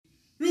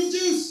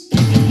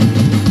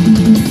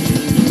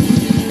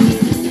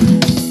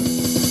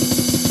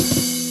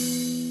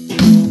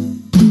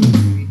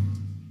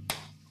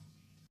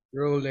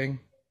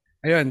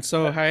Ayun,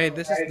 so hi,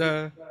 this is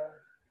the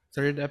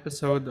third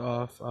episode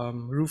of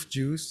Roof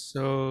Juice.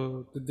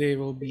 So today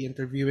we'll be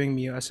interviewing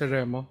Mio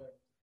Aseremo.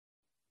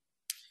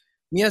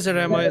 Mio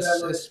Aseremo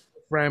is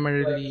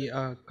primarily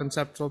a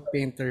conceptual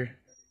painter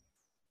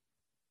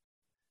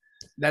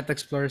that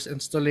explores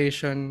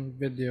installation,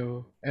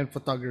 video, and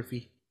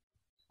photography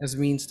as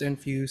means to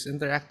infuse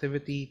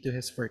interactivity to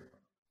his work.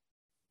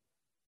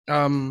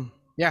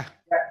 Yeah.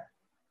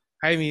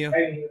 Hi, Mio.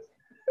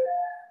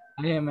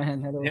 Hey man,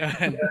 hello.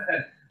 Yeah.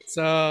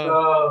 So,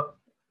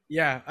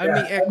 yeah.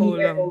 May echo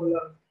lang.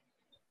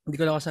 Hindi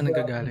ko lang kasi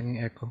nagagaling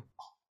yung echo.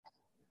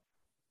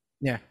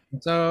 Yeah.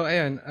 So,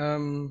 ayun.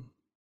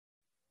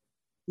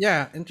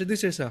 Yeah,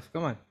 introduce yourself.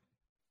 Come on.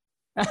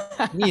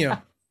 Mio,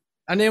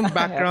 ano yung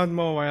background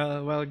mo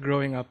while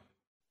growing up?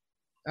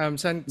 Hmm,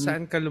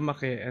 Saan ka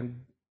lumaki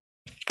and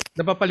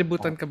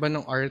napapalibutan ka ba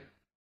ng art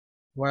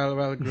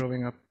while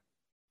growing up?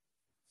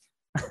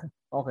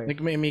 okay.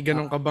 Like may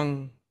ganun ka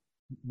bang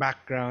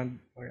background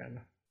or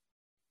ano?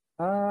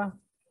 Ah,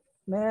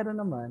 meron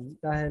naman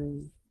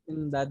dahil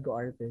yung dad ko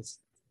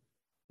artist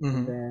and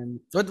Mhm. then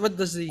What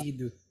does he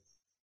do?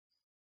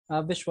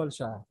 visual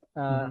siya.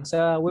 Mhm.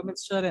 Sa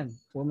women's siya rin.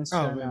 Women's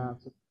Oh, siya na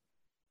women.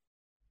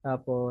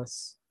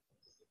 tapos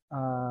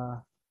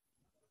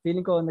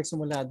feeling ko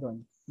nagsimula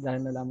doon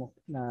dahil nalaman ko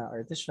na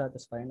artist siya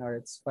tapos fine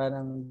arts.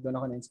 Parang doon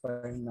ako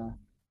na-inspire na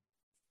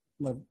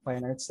mag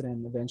fine arts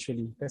rin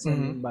eventually kasi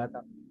Mhm. yung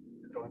bata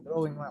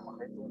drawing mga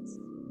cartoons,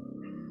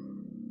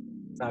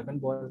 Dragon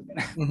Ball,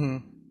 Mhm.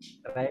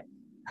 right?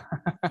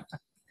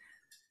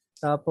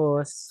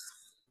 Tapos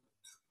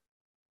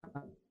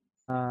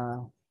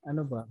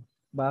ano ba?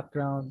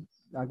 Background,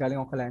 galing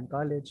ako Kalayan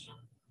College,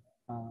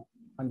 ah,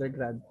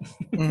 undergrad.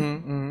 Mhm.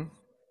 Mhm.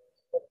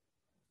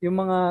 Yung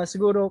mga,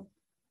 siguro,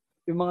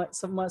 yung mga,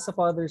 sa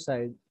father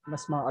side,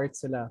 mas mga art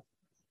sila.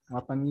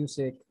 Mga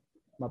pa-music,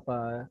 mga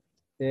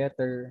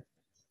pa-theater,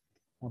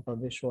 mga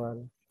pa-visual.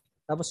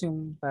 Tapos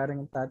yung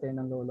parang tatay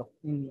ng lolo,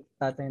 yung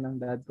tatay ng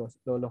dad ko,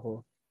 lolo ko,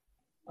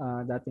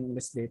 dating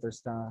illustrators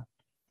na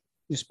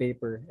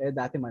newspaper.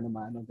 Dati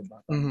mano-mano, di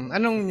ba? Parang Mhm.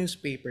 Anong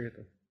newspaper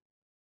to?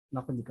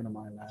 naku, hindi ko na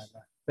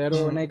maalala.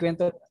 Pero Mhm.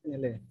 naikwento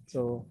nila eh.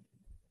 So,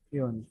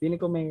 yun. Feeling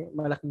ko may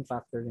malaking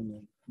factor rin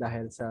yun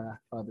dahil sa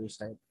father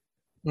side.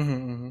 Mhm.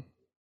 Mhm.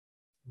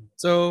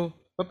 So,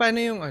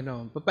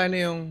 paano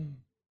yung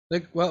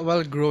like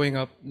while growing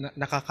up,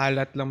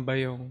 nakakalat lang ba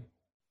yung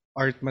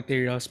art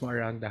materials mo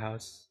around the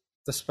house?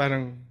 Tapos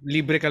parang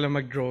libre ka lang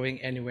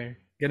mag-drawing anywhere.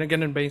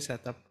 Ganun ba yung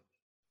setup?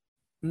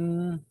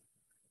 Mm,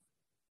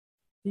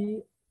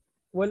 di,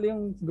 well,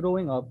 yung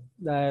growing up,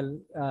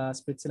 dahil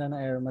split sila ng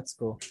aeromats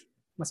ko,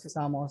 mas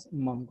kasama ko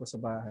yung mom ko sa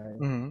bahay.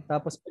 Mhm.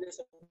 Tapos, pretty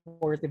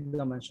supportive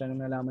naman siya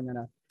nung nalaman niya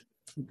na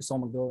gusto ko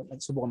mag-drawing,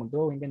 subukan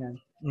mag-drawing, ganyan.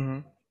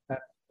 Mhm.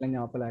 Lang niya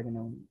ako palagi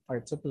ng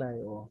art supply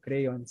o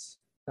crayons.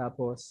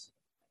 Tapos,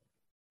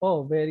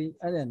 oh, very,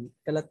 ano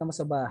kalat naman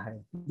sa bahay.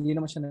 Hindi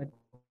naman siya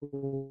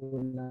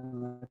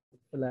nagkulang at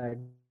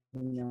palagi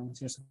niyang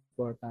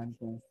sinusuportahan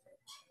kung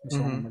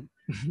gusto kong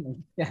Mhm.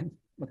 yan,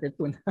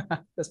 mag-cartoon.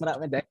 Tapos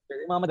marami dahil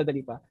yung mga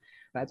madadali pa.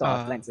 Ito,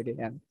 Ah, outlines, sige,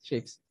 yan,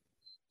 shapes.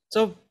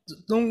 so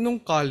nung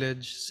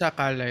college sa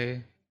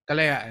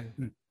Kalayaan,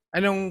 Hmm.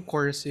 anong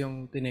course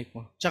yung tinake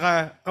mo?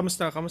 Tsaka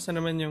kamusta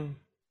Hmm.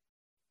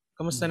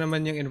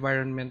 naman yung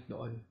environment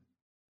doon?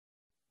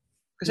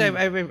 Kasi Hmm.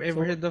 I've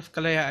So, heard of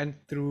Kalayaan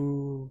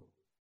through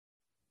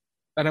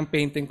parang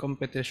painting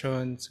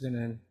competitions,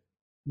 ganun.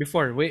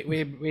 Before,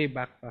 way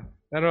back pa.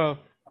 Pero,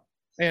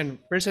 ayun,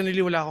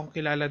 personally wala akong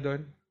kilala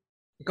doon.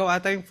 Ikaw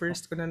ata yung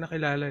first ko na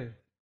nakilala eh,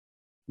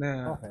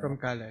 na okay. from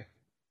Kalay.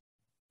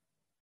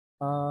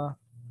 Uh,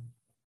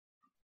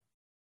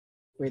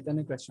 wait,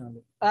 ano yung question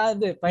ulit?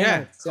 Di, fine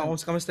Yeah, arts, yan.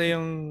 kamusta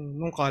yung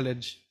nung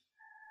college?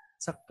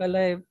 Sa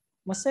Kalay,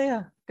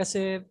 masaya.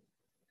 Kasi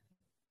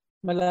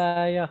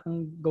malaya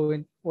kang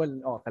gawin,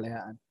 well,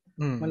 kalayaan.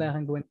 Mm. Malaya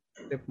kang gawin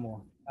trip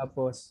mo.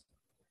 Tapos,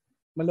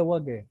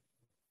 maluwag eh.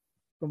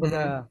 Mhm.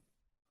 Kumbaga,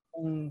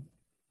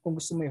 kung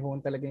gusto mo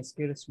i-hone talaga yung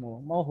skills mo,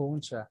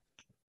 ma-hone siya.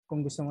 Kung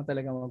gusto mo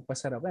talaga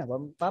magpasarap,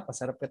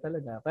 papasarap ka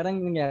talaga. Parang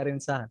nangyari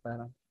yun sa akin.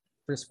 Parang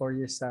first 4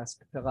 years sa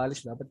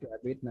college, dapat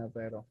graduate na.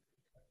 Pero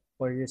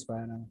 4 years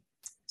parang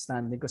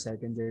standing ko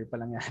second year pa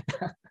lang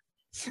yata.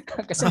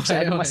 Kasi Okay,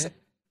 masyado okay. masaya.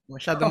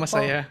 Masyadong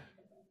masaya.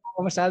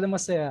 Masyado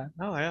masaya.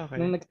 Okay,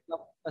 Nung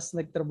okay.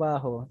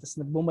 nagtrabaho, tapos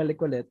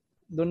bumalik ulit,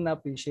 doon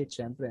na-appreciate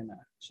syempre na,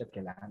 shit,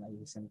 kailangan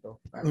ayusin to.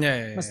 Yeah, Parang,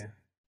 yeah, mas, yeah.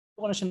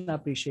 doon ko na siya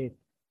na-appreciate.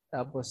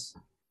 Tapos,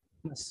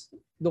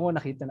 doon ko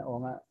nakita na,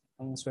 nga,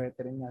 ang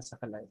swerte rin nga sa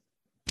Kalay.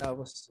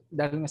 Tapos,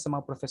 dahil nga sa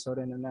mga professor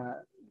na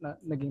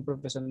naging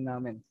professor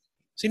namin.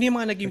 Sino yung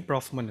mga naging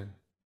prof mo nun?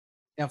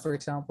 Yan, for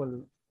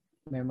example,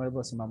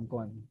 memorable si Ma'am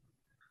Con.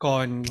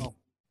 Con,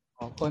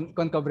 Oh,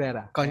 Con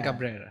Cabrera. Con Ayan.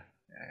 Cabrera.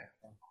 Yeah.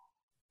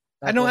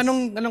 Tapos,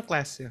 Anong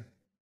class yun?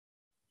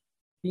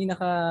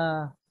 pinaka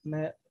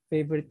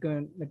favorite ko,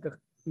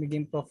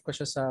 naging prof ko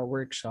siya sa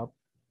workshop.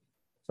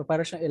 So,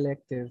 para siyang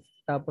elective.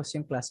 Tapos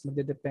yung class,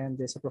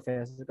 magdedepende sa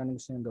professor kung ano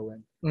gusto niyang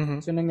gawin. Mhm.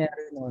 So,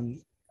 nangyari noon,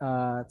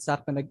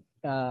 sakto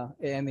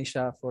nag-EMA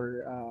siya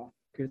for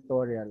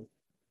curatorial.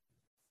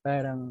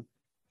 Parang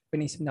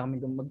pinisip na kami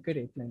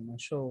mag-create ng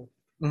show.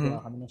 Mhm. Gawa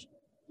kami ng show.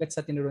 Let's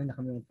sa tinuruan na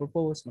kami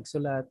mag-propose,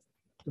 magsulat,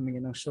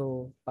 tumingin ng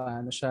show,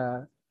 paano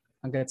siya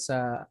hanggat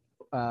sa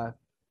uh,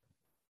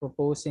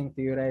 proposing,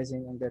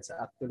 theorizing, hanggat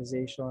sa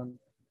actualization.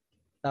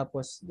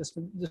 Tapos, just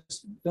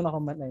doon ako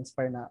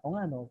na-inspire na, o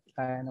nga no,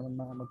 kaya naman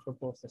mga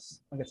mag-propose. Tapos,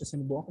 hanggat sa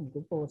sinubukan ko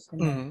mag-propose,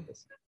 ganyan. Mhm. Tapos,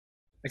 okay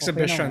naman.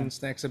 Exhibitions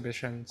na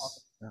exhibitions.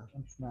 Yeah.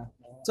 Okay na.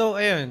 So,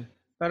 ayun.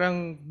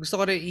 Parang gusto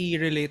ko rin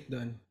i-relate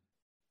doon.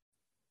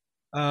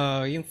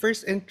 Yung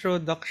first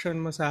introduction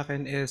mo sa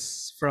akin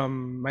is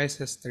from my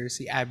sister,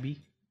 si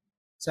Abby.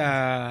 Sa,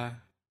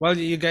 well,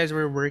 you guys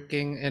were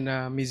working in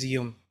a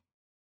museum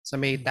sa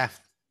May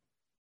Taft.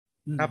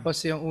 Mm. Tapos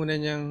yung una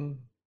niyang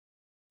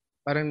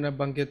parang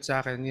nabanggit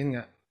sa akin, yun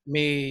nga,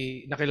 may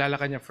nakilala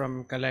ka niya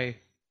from Kalay.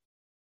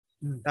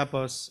 Mm.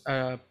 Tapos,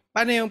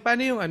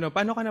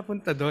 paano ka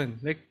napunta doon?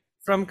 Like,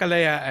 from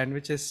Kalayaan,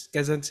 which is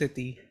Quezon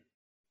City,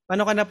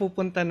 paano ka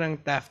napupunta ng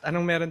Taft?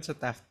 Anong meron sa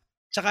Taft?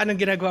 Tsaka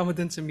anong ginagawa mo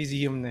doon sa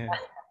museum na yun?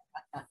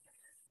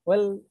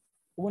 Well,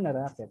 una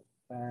racket.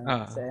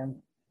 Ah, Sa yun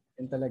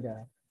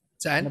talaga.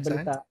 saan? Saan?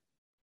 Nabalita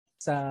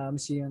sa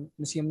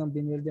museum ng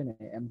Binil din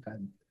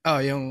MCAD. Oh,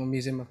 yung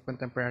Museum of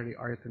Contemporary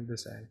Art and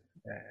Design.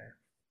 Yeah.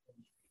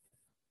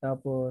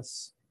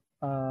 Tapos,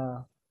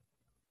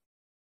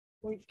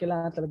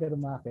 kailangan talaga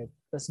rumakit.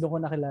 Tapos doon ko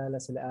nakilala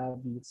sila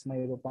Abby,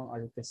 may iba pang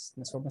artist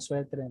na sobrang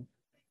swerte rin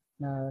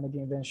na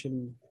naging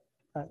eventually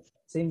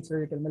same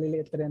circle,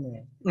 maliliit rin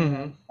eh.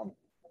 Mhm.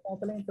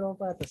 Pala yung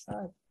tropa.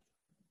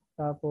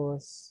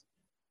 Tapos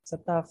sa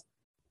Taft,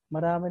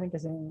 marami rin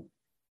kasi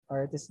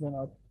artist doon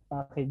at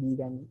mga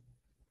kaibigan.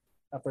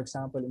 For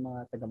example, yung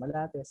mga taga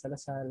Malate,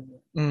 Salasal.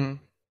 Mhm.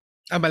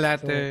 Ah,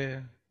 Malate.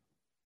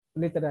 So,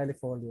 literally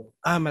folio.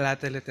 Ah,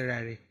 Malate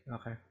Literary.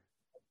 Okay.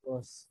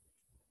 Tapos,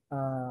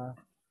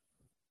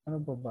 ano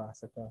ba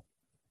sa to?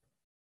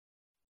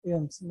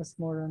 Yun, mas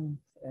more on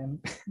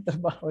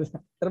trabaho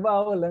lang.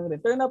 Trabaho lang rin.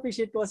 Pero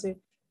na-appreciate ko kasi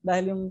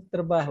dahil yung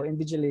trabaho,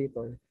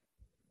 invigilator,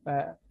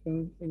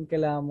 yung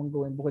kailangan mong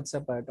gawin bukod sa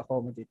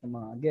pag-accommodate ng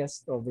mga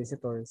guests o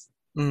visitors,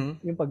 Mhm.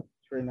 yung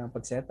pag-sure ng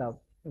pag-setup,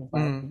 yung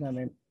pag Mhm. na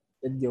may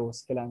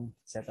videos, kailangan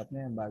setup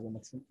na yan bago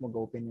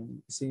mag-open yung,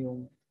 kasi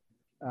yung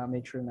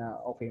make sure na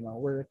okay mga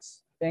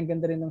works. Kaya ang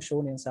ganda rin ng show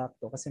na yung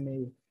sakto kasi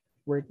may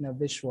work na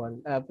visual,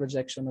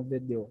 projection of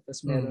video,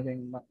 tapos meron Mhm.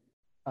 ring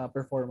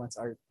performance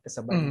art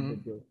kasabay ng Mhm.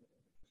 video.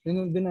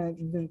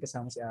 Dun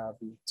kasama si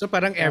Abby. So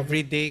parang Tapos,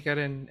 everyday ka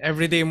rin.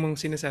 Everyday mong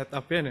sineset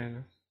up yan eh.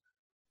 No?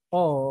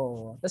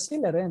 Tapos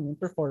sila rin, yung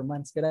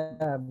performance,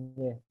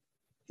 grabe.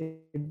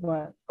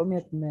 Iba,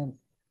 commitment.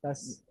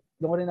 Tapos,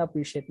 doon ko rin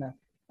na-appreciate na,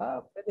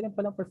 pwede rin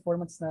palang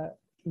performance na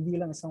hindi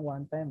lang isang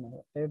one time,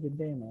 no?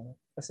 Everyday, no?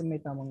 Kasi may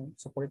tamang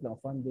support lang,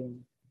 funding.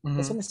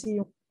 Kasi Mhm. masi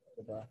yung,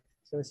 diba?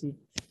 So,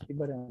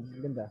 iba rin,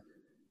 ganda.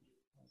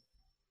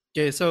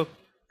 Okay, so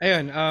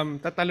ayun,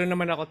 tatalo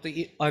naman ako to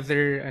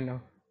other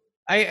ano.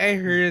 I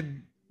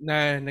heard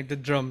na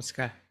nagda-drums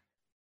ka.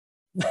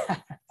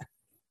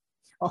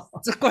 Oh,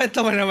 So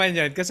kwento mo naman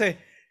 'yan kasi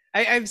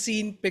I've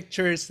seen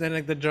pictures na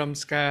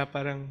nagda-drums ka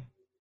parang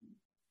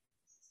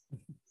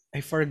I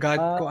forgot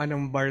ah, kung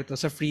anong bar to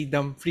sa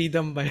Freedom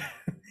ba?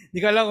 Hindi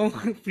ko alam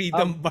kung ah,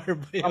 Freedom Bar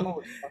ba baka 'yun.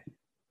 most, baka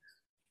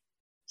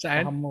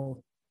Saan?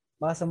 most,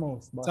 baka sa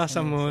most,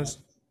 Sasamos.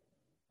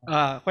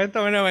 Kwento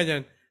mo naman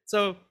 'yun.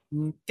 So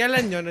Mm.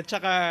 kailan 'yun at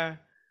saka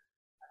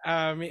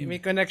may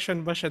Mm.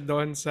 connection ba siya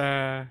doon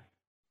sa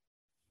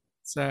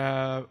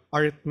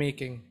art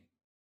making?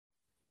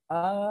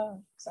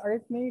 Sa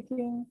art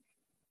making,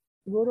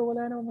 siguro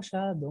wala naman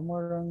masyado.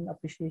 More on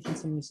appreciation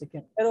sa music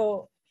yan.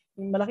 Pero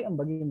malaki ang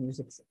bagay yung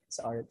music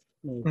sa art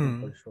making Mm.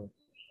 for sure.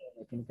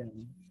 Making ka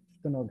ng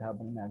tunog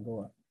habang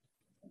nagawa.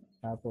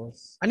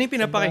 Tapos, Ano yung sa ba,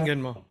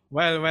 pinapakinggan mo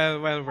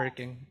while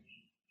working?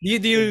 Do you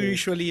every,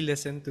 usually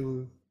listen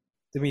to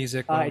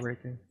music while it's,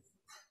 working?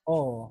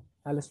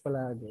 halos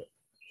palagi.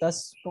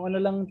 Tapos, kung ano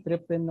lang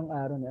trip rin ng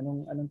araw na,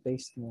 anong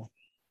taste mo.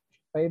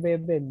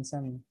 Paiba-iba,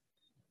 minsan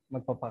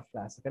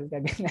magpapa-classical ka,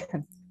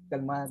 ganyan,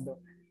 kalmado.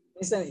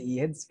 Minsan,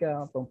 i-heads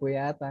ka,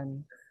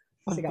 pampuyatan.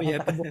 Kasi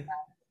kakanta Pampuyatan.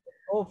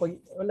 pag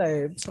wala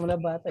eh. Gusto mo na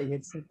bata,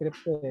 i-heads yung trip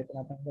ko eh.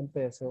 Tinatanggal ko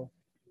eh. So,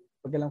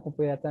 pag alam kong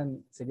puyatan,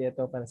 sige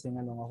ito para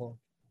singalong ako.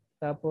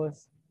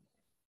 Tapos,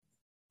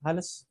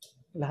 halos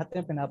lahat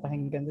yung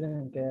pinapahinggan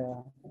rin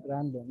kaya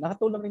random.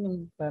 Nakatulong rin yung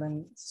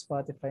parang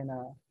Spotify na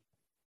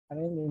ano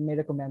yun, may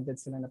recommended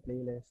sila na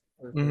playlist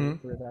or Mhm.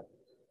 for that.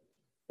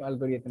 Yung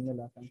algorithm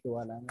nila, pang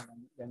tiwala na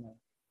lang. Ganun.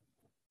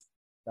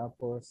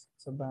 Tapos,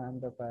 sa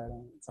banda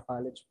parang sa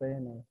college pa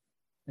yun eh.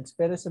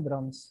 Pero sa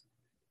drums,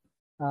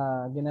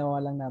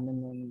 ginawa lang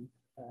namin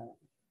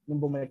yung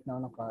bumalik na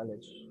ako ng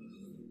college.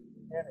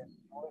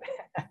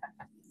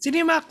 Sino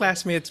yung mga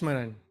classmates mo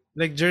nun?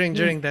 Like Hmm.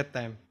 during that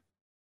time?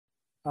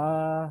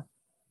 Ah,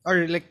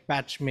 Or like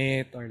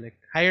batchmate or like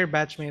higher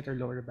batchmate or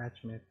lower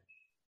batchmate?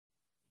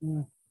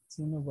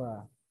 Sino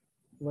ba?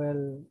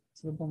 Well,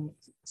 sino bang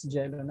si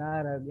Jello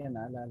Narag, yan,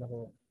 naalala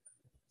ko.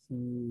 Si,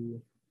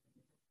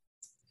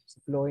 si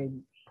Floyd.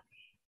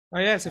 Oh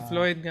yeah, si ah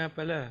Floyd nga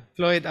pala.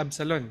 Floyd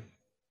Absalon.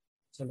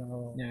 Siya lang,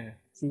 Yeah.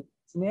 si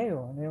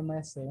Neo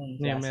Maestro, yung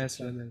Mio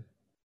classic siya. Aseremo.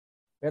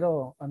 Pero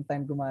on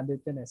time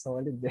graduate yun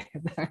solid eh.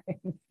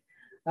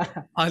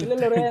 On Sila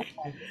time. Lorena.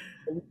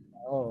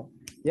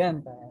 Yan.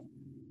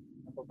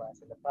 Ano pa ba?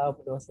 Sila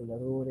Pablo, sila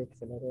Rurik,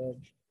 sila Red.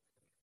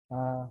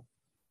 Ah,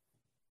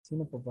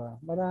 sino pa ba?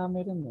 Marami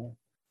rin eh.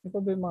 Sino pa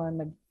ba yung mga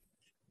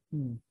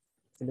hmm,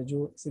 sila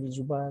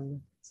Jubal,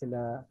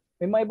 sila,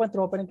 may mga ibang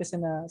tropa rin kasi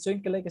na, so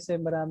yung kalay kasi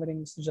marami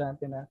ring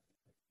estudyante na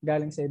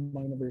galing sa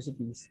ibang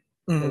universities.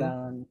 Mhm.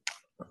 Kailangan,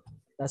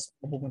 tapos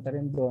pupunta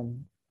rin doon.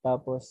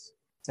 Tapos,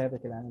 syempre,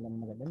 kailangan lang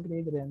magandang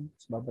grade rin.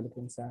 Tapos babalik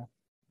rin sa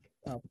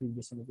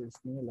previous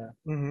university nila.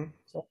 Mhm.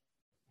 So,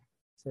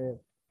 kasi,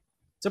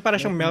 So para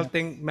siyang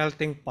working na.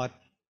 melting pot.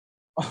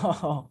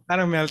 Oh,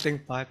 Parang melting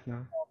pot,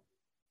 no?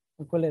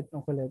 ang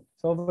kulit.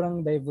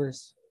 Sobrang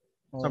diverse.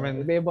 So, Oh,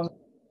 iba-ibang,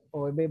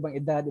 iba-ibang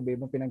edad,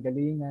 iba-ibang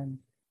pinanggalingan.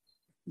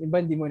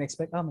 Iba hindi mo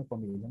na-expect, may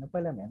pamilya na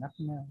pala, may anak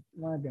na,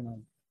 mga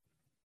ganun.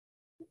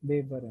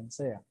 Iba rin,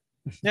 saya.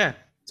 yeah.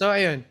 So,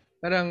 ayun.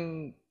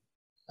 Parang,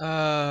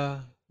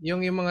 yung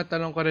mga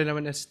tanong ko rin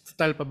naman is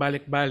total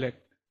pabalik-balik.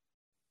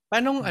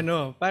 Paano,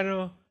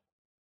 parang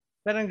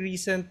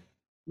recent,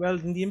 well,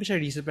 hindi mo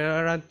siya recent, pero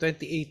around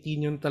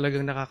 2018 yung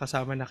talagang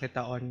nakakasama na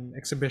kita on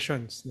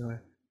exhibitions, no?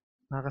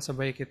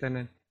 Nakakasabay kita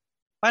nun.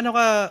 Paano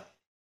ka,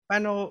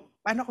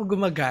 paano ko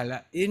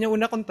gumagala? Yun yung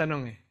una kong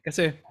tanong eh.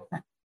 Kasi,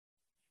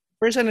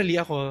 personally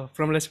ako,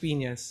 from Las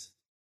Piñas.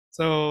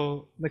 So,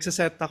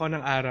 nagsaset ako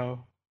ng araw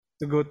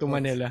to go to Yes.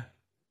 Manila.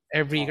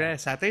 Every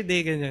Saturday,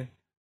 ganyan.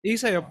 Yung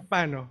sa'yo,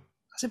 paano?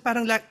 Kasi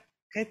parang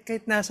kahit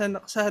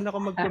saan ako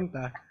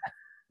magpunta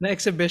na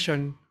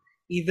exhibition,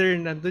 either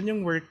nandun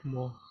yung work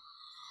mo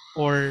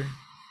or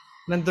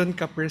nandun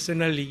ka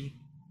personally,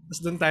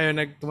 tapos doon tayo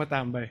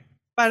nagtumatambay.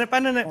 Oh,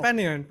 Paano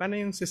yun? Paano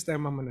yung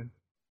sistema mo nun?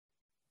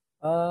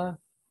 uh,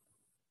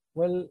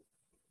 well,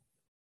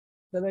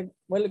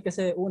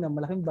 kasi una,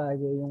 malaking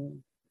bagay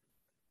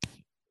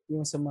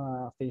yung sa mga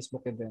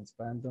Facebook events,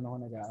 parang doon ako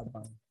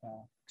nag-aabang.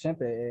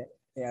 Siyempre,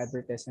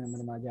 i-advertise na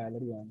naman ng mga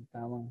gallery yan.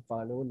 Tamang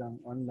follow lang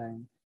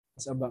online.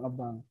 Tapos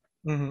abang-abang.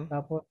 Mhm.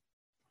 Tapos,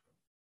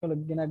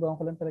 ginagawa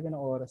ko lang talaga ng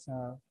oras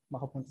na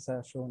makapunta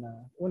sa show na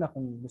una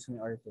kung gusto ni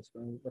artist,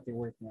 kung pati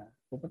work niya,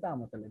 pupunta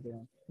mo talaga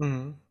yun.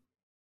 Mhm.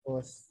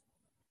 Tapos,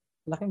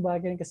 laking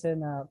bagay rin kasi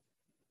na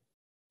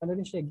ano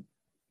rin siya,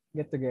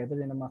 get together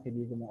din ng mga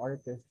kaibigan mong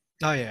artist.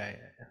 Oh, yeah.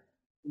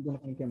 Doon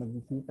na kayo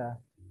magkikita.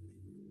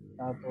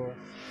 Tapos,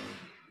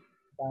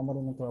 tama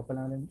rin ng tropa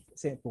lang rin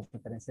kasi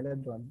pupunta rin sila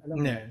doon. Alam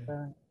mo Yeah. yun,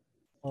 parang,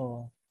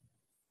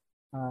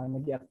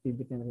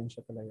 nag-activity na rin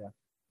siya talaga.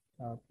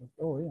 Tapos,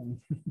 yun.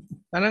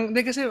 Parang,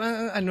 di kasi,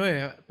 ano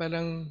eh,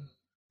 parang,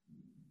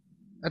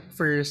 at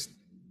first,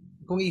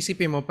 kung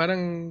isipin mo,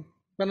 parang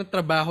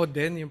trabaho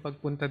din yung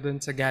pagpunta doon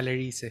sa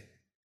galleries eh.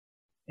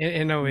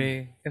 In a Hmm. way.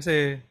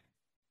 Kasi,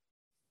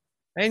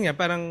 ayun nga,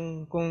 parang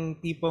kung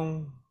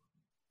tipong,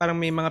 parang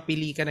may mga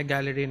pili ka na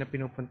gallery na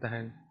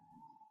pinupuntahan,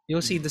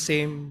 you'll see Hmm. the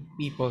same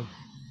people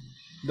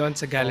doon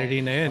sa Oo. gallery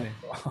na yun eh.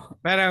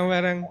 Parang,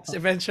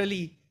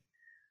 eventually,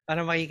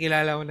 parang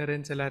makikilala mo na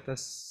rin sila,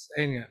 tas,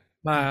 ayun nga,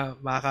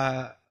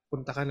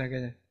 makakapunta ka na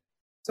ganyan.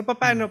 So,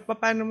 Hmm.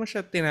 paano mo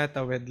siya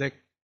tinatawid? Like,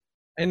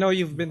 I know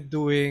you've been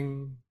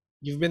doing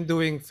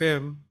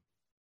film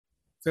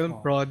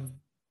Oo. prod,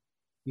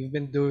 you've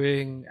been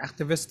doing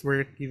activist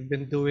work, you've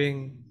been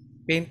doing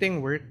painting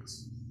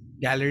works,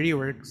 gallery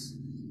works,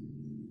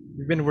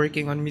 you've been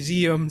working on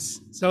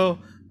museums.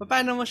 So,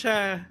 paano mo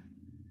siya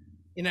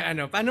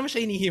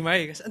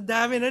inihimay? Kasi ang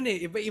dami nun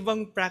eh.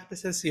 Iba-ibang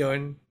practices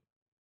yon,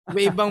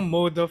 iba-ibang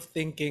mode of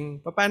thinking.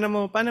 Paano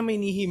mo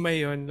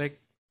inihimay yon? Like,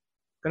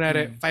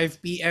 kunwari, Hmm.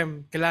 5 p.m.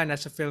 kailangan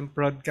nasa film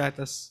prod ka,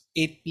 tapos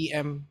 8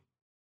 p.m.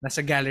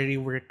 nasa gallery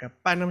work ka.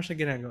 Paano mo siya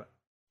ginagawa?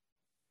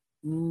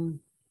 Hmm.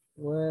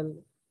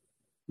 Well,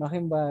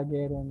 malaking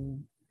bagay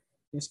rin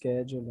yung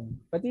scheduling.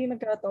 Pati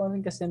nagkataon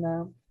rin kasi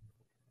na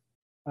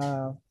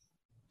ah,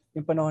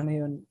 yung panahon na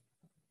yun,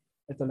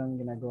 ito lang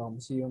ginagawa ko,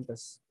 museum,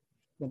 tapos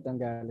puntang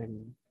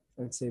gallery,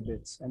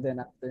 exhibits. And then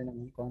after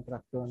ng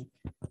contract doon,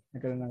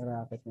 nagkaroon ng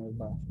racket ng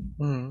iba.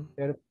 Mm.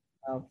 Pero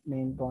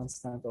main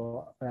constant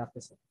o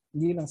practice,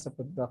 hindi lang sa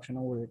production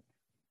ng work,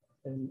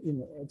 and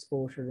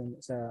exposure rin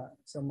sa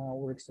mga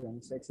works rin,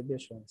 sa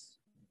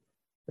exhibitions.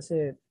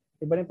 Kasi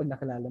iba rin pag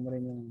nakilala mo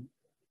rin yung,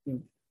 yung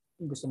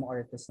gusto mong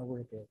artist na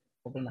work eh.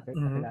 Kapag Mm.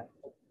 nakilala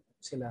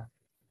sila,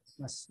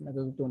 mas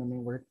natututunan mo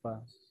yung work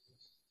pa.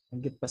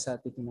 Hanggat pa sa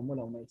titingnan mo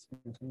lang may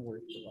experience yung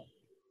work, diba?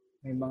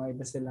 May mga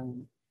iba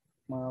silang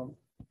mga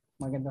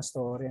magandang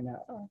story na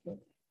okay,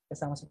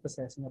 kasama sa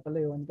proseso na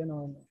pala yun,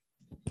 gano'n.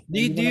 Do Na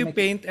you, hindi do mo na you may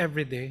paint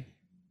every day?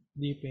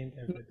 Do you paint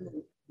every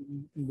day?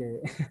 hindi.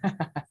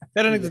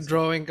 Pero Hindi.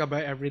 nag-drawing ka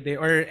ba every day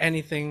or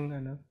anything,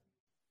 ano?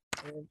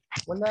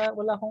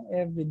 Wala akong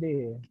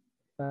everyday eh.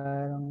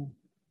 Parang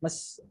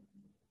mas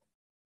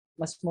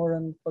mas more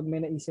on pag may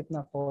naisip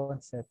na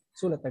concept,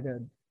 sulat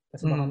agad.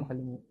 Kasi baka Mm.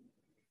 makalimutan.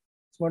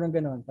 Mas more on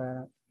ganun,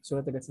 parang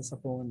sulat agad sa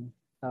phone.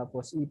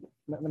 Tapos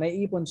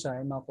naiipon siya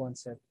yung mga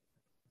concept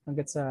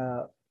hanggat sa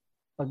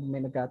pag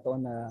may nagkataon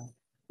na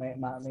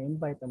may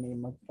invite o may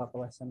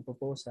magpapawas ng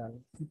proposal,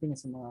 titingnan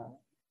sa mga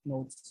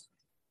notes,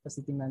 tapos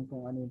titingnan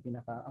kung ano yung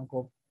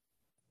pinaka-angkop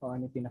o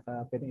ano yung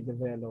pinaka-pwedeng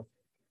i-develop.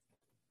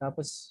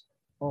 Tapos,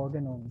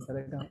 ganun.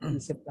 Talagang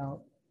isip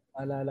lang,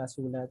 alala,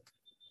 sulat,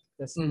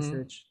 tapos Mhm.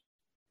 research.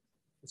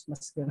 Tapos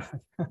mas ganun.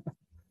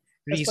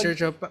 Tapos pag,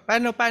 Research o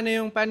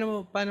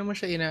paano mo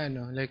siya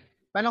inaano? Like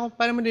paano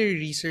mo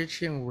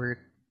ni-research yung work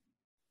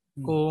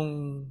kung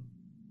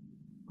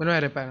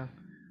kunwari parang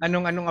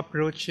anong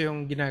approach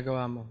yung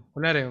ginagawa mo?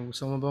 Kunwari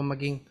gusto mo ba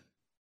maging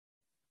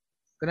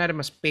kunwari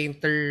mas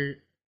painter,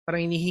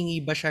 parang hinihingi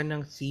ba siya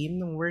ng theme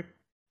ng work?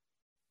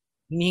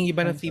 Hinihingi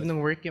ba ng ano theme to?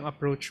 ng work yung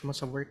approach mo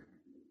sa work?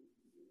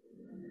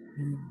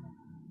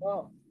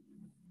 Oh,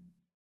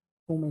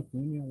 kung may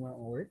team yung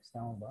works,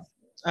 tama ba?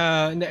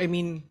 I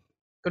mean,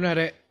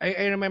 kunwari,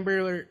 I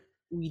remember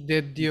we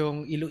did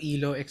yung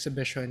Iloilo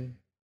exhibition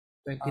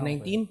Okay.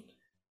 2019.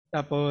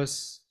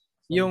 Tapos,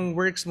 So, yung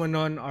works mo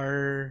noon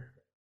are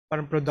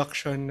parang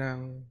production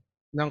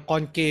ng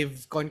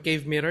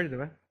concave mirror, di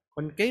ba?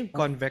 Concave,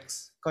 con-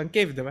 convex.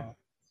 Concave, di ba? uh,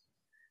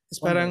 Tapos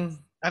parang,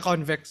 convex.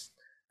 convex.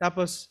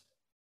 Tapos,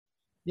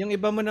 yung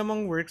iba mo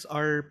namang works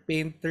are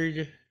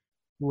painterly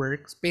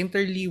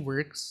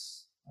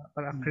works,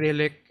 parang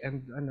acrylic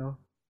and ano,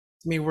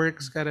 may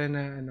works ka rin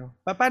na ano.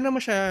 Paano mo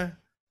siya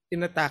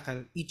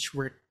tinatakal each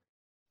work?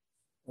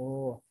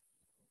 Oh,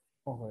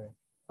 okay.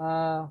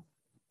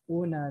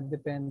 Una,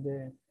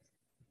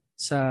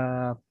 sa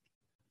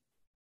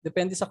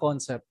depende sa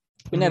concept.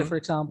 Kunyari, Mhm. for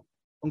example,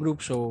 kung group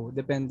show,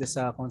 depende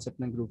sa concept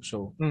ng group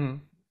show.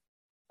 Mhm.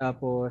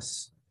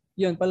 Tapos,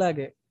 yun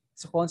palagi,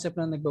 sa concept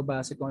na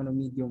nagbabase kung ano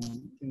medium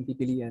yung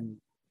pipilian,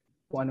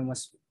 kung ano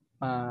mas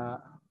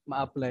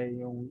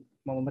ma-apply yung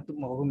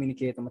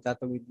makakommunicate o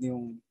matatawid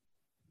yung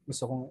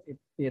gusto kong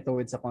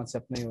itawid sa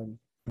concept na yun.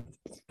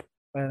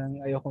 Parang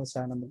ayoko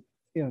sana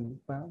yun,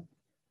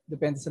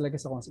 depende talaga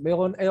sa concept.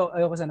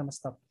 Ayoko sana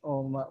ma-stop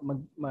o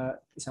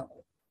isang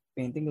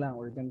painting lang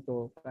or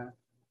ganito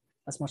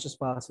as much as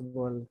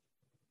possible.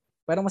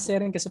 Parang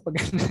masaya rin kasi pag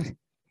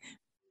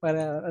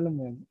para alam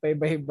mo yun,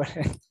 paiba-iba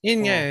rin.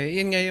 Oo.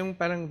 Yun nga yung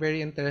parang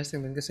very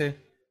interesting din kasi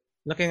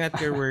looking at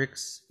your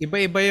works,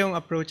 iba-iba yung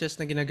approaches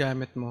na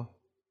ginagamit mo.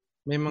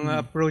 May mga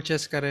Mm.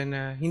 approaches ka rin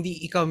na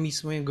hindi ikaw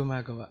mismo yung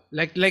gumagawa.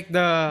 Like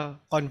the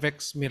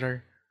convex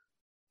mirror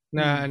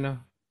na Mm. ano,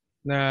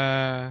 na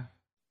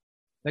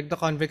like the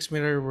convex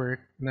mirror work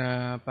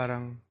na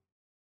parang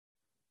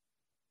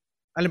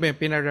ano ba yun,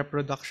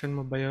 pina-reproduction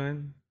mo ba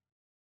yun?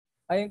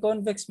 Ay, yung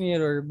convex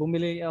mirror,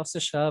 bumili ako sa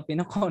Shopee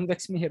ng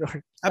convex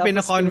mirror. Tapos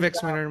Pina-convex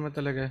pinunta mirror mo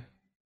talaga.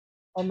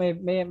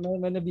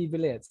 may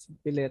nabibili.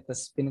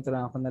 Tapos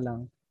pinuntahan ko na lang.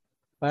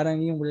 Parang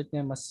yung work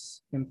niya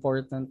mas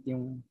important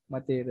yung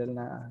material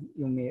na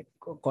yung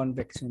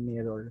convex yung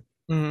mirror.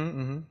 Mhm,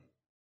 mhm.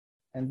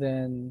 And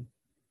then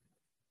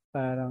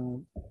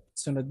parang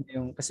sunod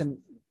yung kasi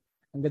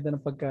ang ganda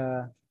ng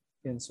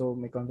yun, so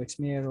may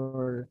convex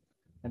mirror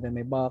and then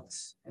may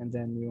box and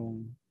then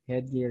yung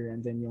headgear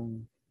and then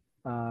yung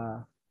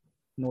uh,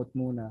 note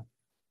muna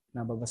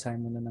na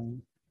babasahin muna ng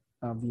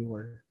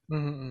viewer.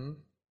 Mhm, mhm.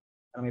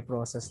 May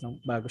process ng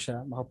bago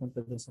siya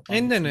makapunta dun sa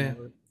Ayun convex din eh.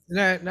 mirror.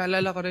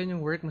 Naalala ko rin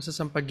yung work mo sa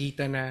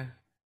Sampaguita na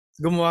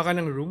gumawa ka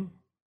ng room.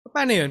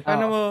 Paano yun?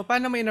 Ah,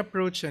 Paano mo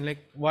in-approach yun?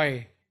 Like,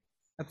 why?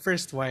 At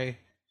first, why?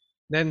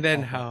 Then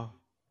okay. how?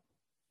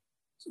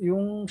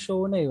 Yung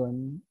show na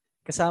yun,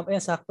 kasama,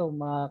 sakto,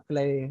 mga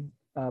clay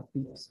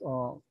peeps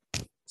o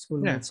Yeah,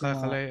 schoolmates, yung mga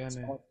kakalay, ano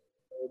eh.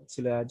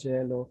 sila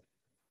Jello.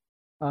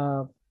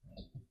 Uh,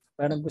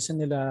 Parang gusto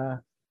nila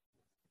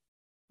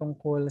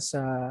tungkol sa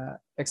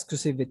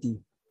exclusivity.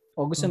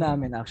 O gusto Mhm.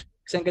 namin actually.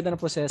 Kasi ang ganda ng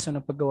proseso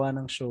ng paggawa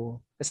ng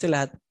show. Kasi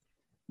lahat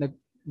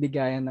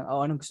nagbigayan ng,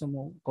 anong gusto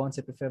mo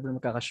concept if ever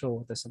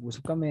magkaka-show. Tapos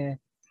nag-usap kami.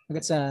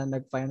 Hanggang sa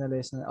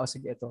nag-finalize na,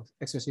 sige, ito,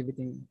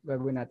 exclusivity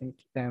gagawin nating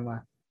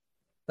tema.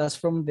 Tapos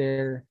from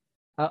there,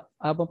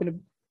 habang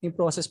yung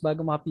process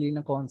bago makapili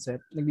ng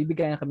concept,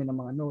 nagbibigayan kami ng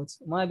mga notes.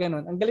 Mga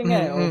ganun. Ang galing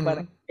nga Mhm, eh. O mhm.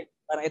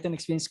 parang ito yung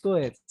experience ko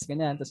eh. Tapos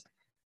ganyan. Tapos,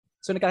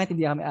 so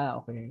nagkakaintindihan kami,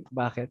 okay,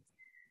 bakit?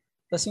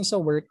 Tapos yung sa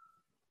work,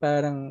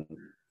 parang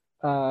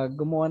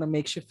gumawa ng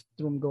makeshift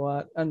room,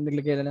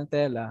 naglagay na ng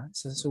tela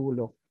sa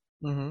sulok.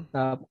 Mhm.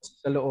 Tapos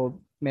sa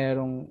loob,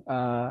 merong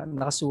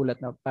nakasulat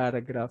na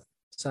paragraph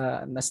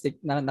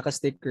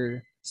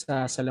naka-sticker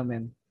sa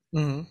salamin.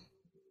 Mhm.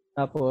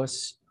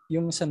 Tapos,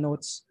 yung sa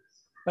notes,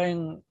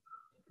 parang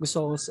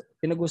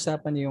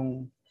pinag-usapan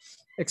yung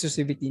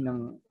exclusivity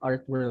ng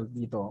art world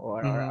dito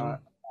or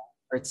Mhm.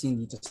 art scene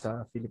dito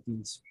sa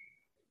Philippines.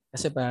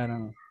 Kasi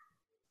parang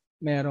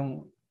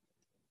merong,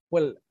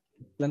 well,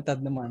 lantad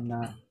naman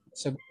na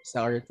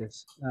sa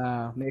artist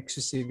na may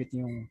exclusivity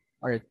yung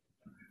art.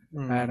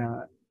 Mhm. Para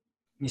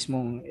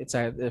mismong it's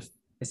either if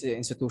it's an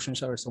institution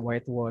siya or sa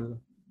white wall,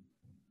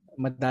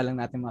 madalang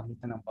natin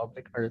makita ng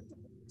public art.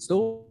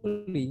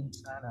 Slowly,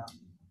 sana.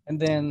 And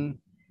then,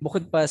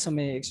 bukod pa sa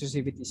may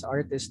exclusivity sa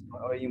artist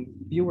o yung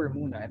viewer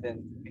muna and then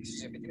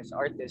exclusivity sa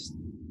artist,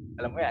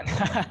 alam mo yan.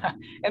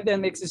 And then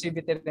may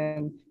exclusivity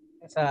rin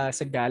sa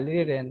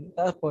gallery rin.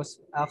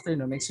 Tapos, after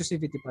no, may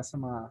exclusivity pa sa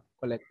mga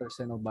collectors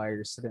and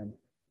buyers rin.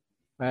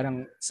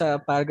 Parang sa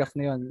paragraph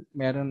na yun,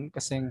 meron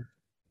kasing,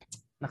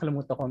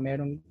 nakalimutan ko,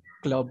 merong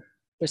club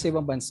pero sa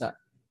ibang bansa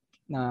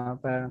na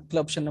parang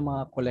club siya ng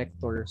mga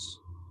collectors.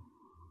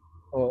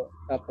 O,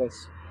 tapos,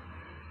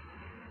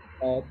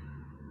 uh,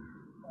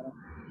 parang,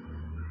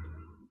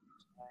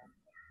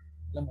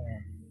 alam mo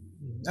yun,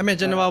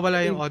 Medyo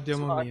nawawala ito yung yung audio sa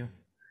mo, mga, Mio.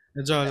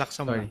 Medyo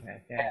laksa mo lang.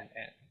 sorry. Yan,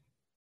 yan.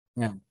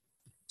 Yeah.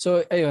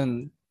 So,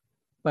 ayun,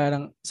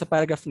 parang sa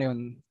paragraph na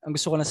yun, ang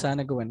gusto ko na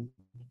sana gawin,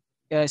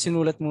 kaya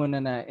sinulat muna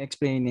na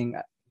explaining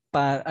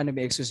ano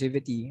ba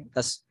exclusivity,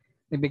 tapos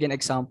nabigyan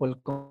example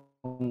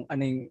kung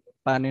ano yung,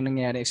 paano yung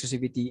nangyari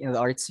exclusivity in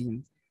the art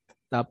scene.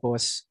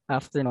 Tapos,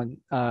 after nun,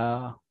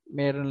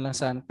 meron lang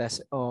sana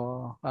test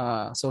o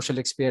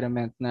social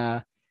experiment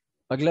na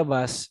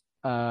paglabas,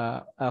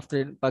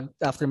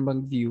 after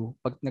mag-view,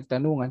 pag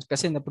nagtanungan,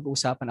 kasi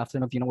napag-uusapan after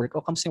mag-view ng work,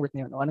 kamusta yung work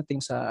na yun? O ano tingin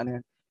sa ano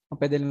yun? Ang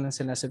pwede lang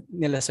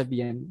nila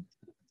sabihin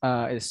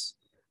is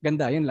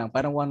ganda, yun lang.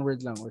 Parang one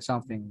word lang or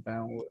something.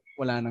 Parang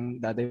wala nang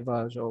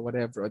dadivulge or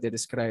whatever o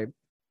de-describe.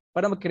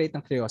 Para mag-create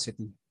ng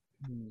curiosity.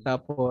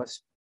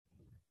 Tapos,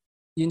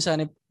 yun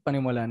sana yung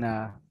panimula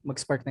na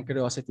mag-spark ng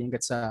curiosity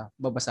hanggat sa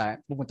babasa,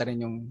 pupunta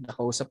rin yung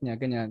nakausap niya,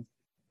 ganyan.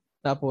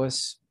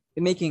 Tapos,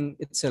 making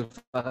itself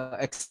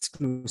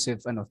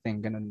exclusive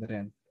thing, ganun na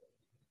rin.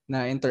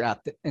 Na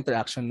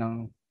interaction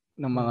ng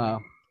mga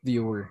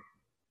viewer.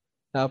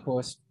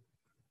 Tapos,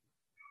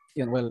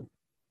 yun, well,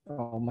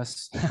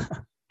 mas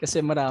kasi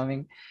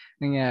maraming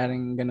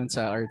nangyaring ganun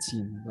sa art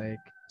scene.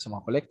 Like, sa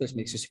mga collectors,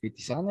 may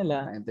exclusivity sa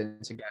kanila, and then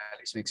sa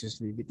galleries, may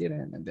exclusivity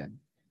rin, and then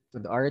to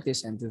the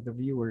artist and to the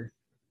viewer.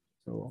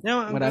 So,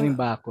 Yeah, maraming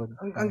bakod.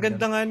 ang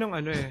ganda nga nung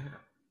ano eh.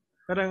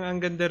 Parang ang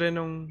ganda rin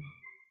nung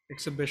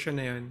exhibition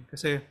na yun.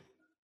 Kasi,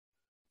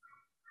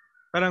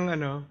 parang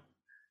ano,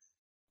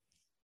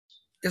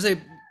 kasi,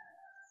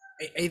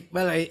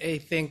 I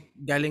think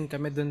galing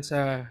kami dun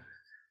sa,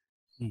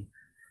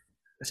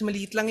 kasi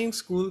maliit lang yung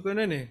school ko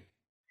nun eh.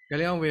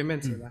 Galing ang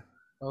women's, diba?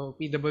 O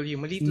PW,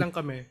 maliit lang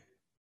kami.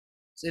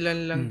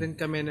 Ilan lang din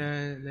kami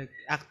na like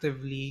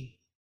actively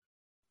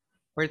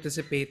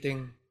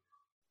participating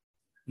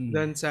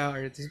doon sa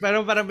artist.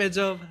 Parang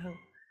medyo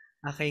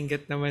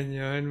nakaingat naman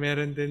yun.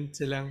 Meron din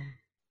silang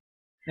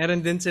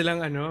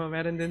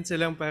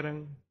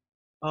parang,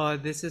 oh,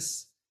 this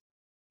is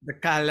the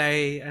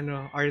Kalay,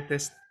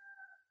 artist.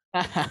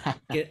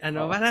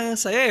 Oo. Parang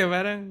saya eh.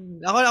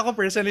 Ako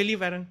personally,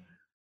 parang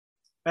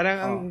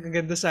ang Oo.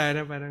 ganda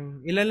sana. Parang,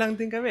 ilan lang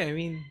din kami. I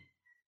mean,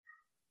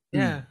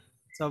 yeah,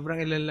 sobrang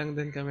ilan lang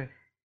din kami.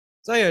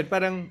 So, yun,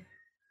 parang,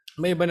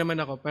 may iba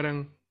naman ako.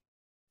 Parang,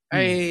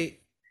 I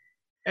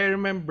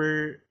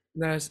remember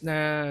na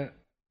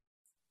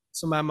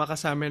sumama ka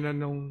sa amin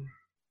nung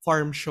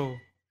farm show.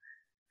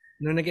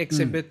 Nung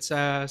nag-exhibit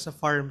sa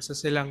farm sa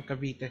Silang,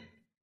 Cavite.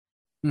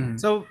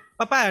 So,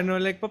 paano?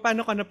 Like,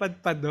 paano ka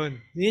napadpad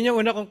doon? Yun yung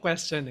una kong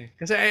question eh.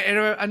 Kasi,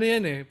 ano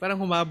yan eh, parang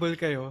humabol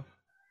kayo.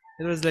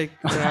 It was like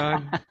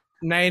around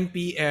 9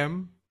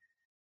 p.m.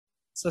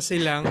 sa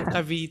Silang,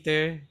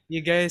 Cavite.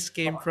 You guys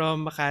came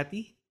from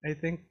Makati, I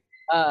think.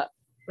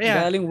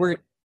 Yeah, Galing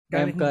work.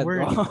 galing MCAD.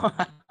 work.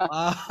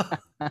 Wow.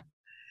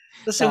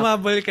 Tapos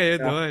sumabol kayo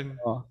doon.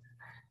 Oh.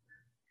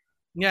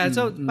 Yeah,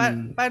 so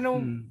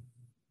paano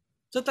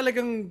so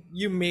talagang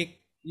you make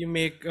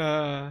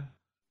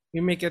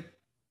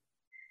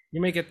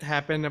it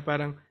happen na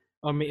parang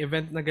may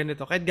event na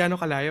ganito kahit gaano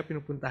kalayo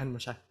pinupuntahan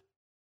mo siya.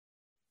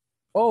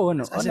 Oo,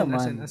 As in,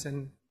 naman.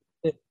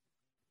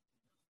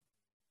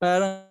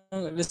 Parang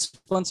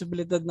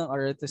responsibilidad ng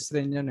artist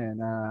rin yun eh,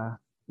 na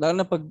lalo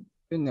na pag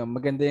yun nga,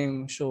 maganda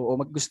yung show o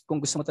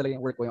kung gusto mo talaga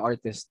yung work o yung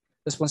artist,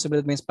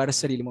 responsibility means para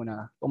sa sarili mo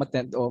na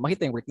umattend o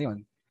makita yung work na yun.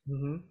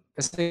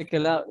 Kasi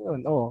kailangan,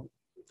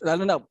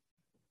 lalo na,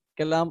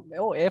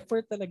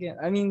 effort talaga yan.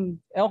 I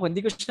mean, hindi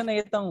ko siya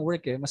nakita ang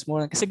work eh. Mas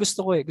more, kasi gusto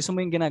mo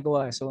yung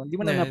ginagawa. So, hindi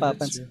mo na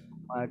napapansin.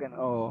 Mga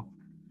ganun,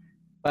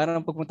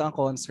 parang pagpunta kang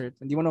concert,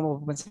 hindi mo na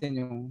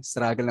mapapansin yung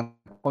struggle ng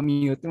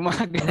commute, yung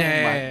mga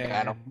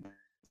ganun,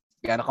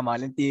 gano'n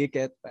kamahal yung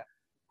ticket.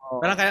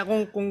 Parang kaya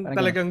kung parang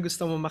talagang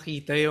gusto mo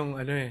makita yung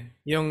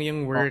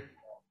yung work.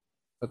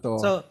 Totoo.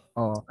 So,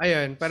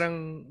 ayun,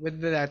 parang with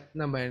that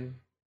naman,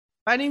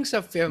 paano yung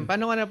sa film?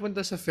 Paano ka napunta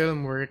sa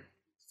film work?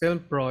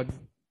 Film prod?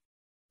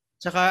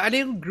 Tsaka, ano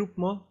yung group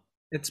mo?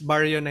 It's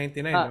Barrio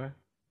 99, diba?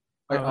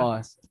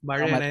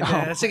 Barrio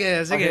 99.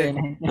 Sige.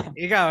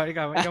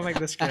 Ikaw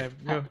mag-describe.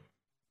 Go.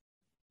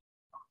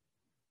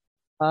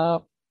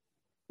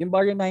 Yung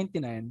Barrio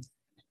 99,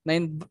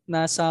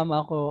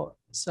 nasama ako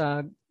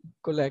sa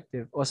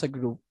collective o sa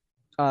group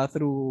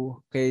through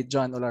kay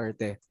John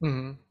Olarte.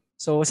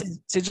 So,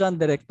 si John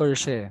director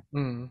siya.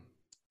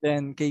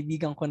 Then,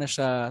 kaibigan ko na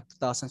siya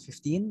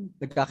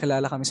 2015.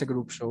 Nagkakilala kami sa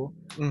group show.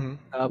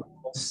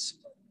 Tapos,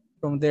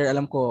 from there,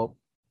 alam ko,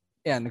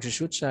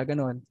 nagsushoot siya,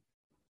 ganun.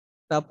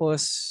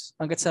 Tapos,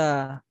 hanggat sa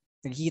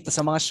nagkikita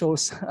sa mga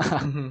shows,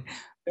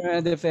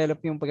 na-develop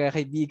yung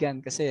pagkakaibigan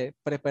kasi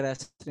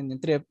pare-pares rin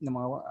yung trip ng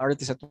mga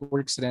artists at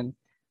works rin.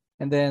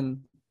 And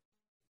then,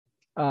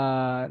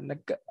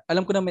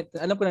 alam ko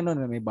na noon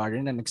na may bar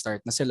na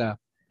nag-start na sila.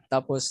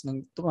 Tapos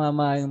nung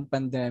tumama yung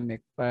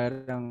pandemic,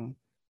 parang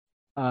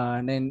uh,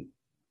 na,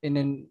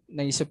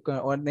 naisip ko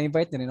o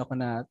na-invite na rin ako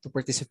na to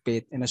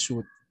participate in a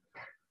shoot.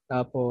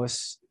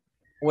 Tapos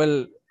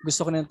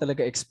gusto ko na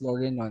talaga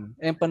explore yun nun.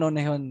 Eh, panahon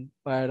na yun,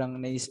 parang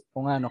naisip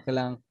ko nga, no,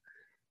 kailangan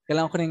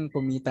ko rin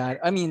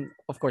kumita. I mean,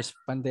 of course,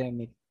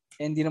 pandemic.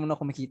 Eh, hindi naman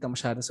ako kumikita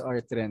masyado sa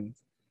art trend.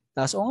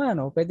 Tapos, nga,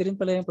 no, pwede rin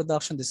pala yung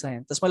production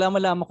design. Tapos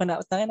malaman ko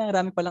na, tayo na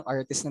marami palang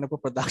artist na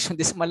nagpo-production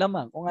design.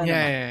 Malamang, nga Yeah,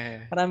 naman. yeah,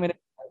 yeah. Marami rin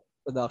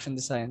production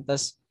design.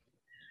 Tapos,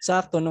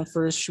 sakto, nung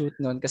first shoot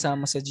nun,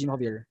 kasama sa Gino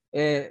Javier,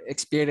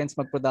 experience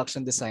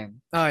mag-production design.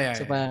 Oh, yeah,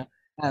 So, yeah.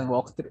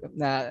 walk through,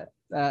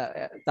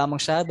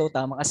 tamang shadow,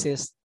 tamang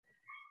assist.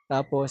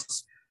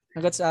 Tapos,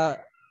 hanggat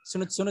sa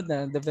sunod-sunod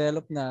na,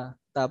 develop na,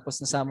 tapos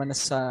nasama na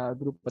sa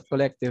group at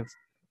collective,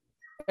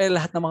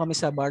 lahat naman kami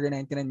sa Bar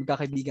 99,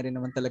 magkakaibigan rin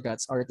naman talaga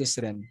at artist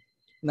rin,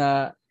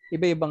 na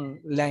iba-ibang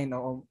line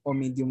o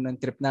medium ng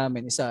trip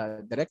namin. Isa,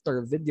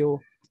 director of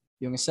video,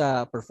 yung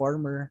isa,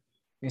 performer,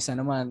 yung isa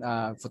naman,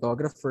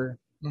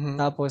 photographer. Mm-hmm.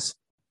 Tapos,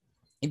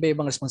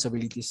 iba-ibang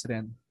responsibilities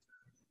rin.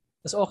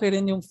 Tapos okay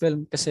rin yung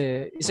film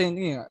kasi isa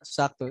yun,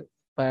 sakto,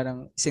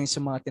 parang isa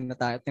sa mga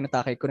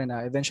tinatakay ko rin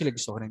na eventually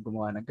gusto ko rin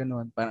gumawa ng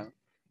ganun. Parang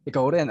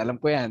ikaw rin, alam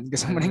ko yan.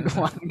 Gusto mo rin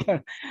gumawa ng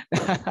ganun.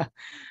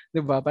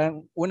 Diba?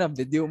 Parang una,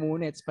 video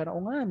muna. It's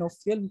parang, nga, no,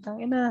 film.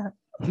 Tangina.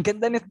 Ang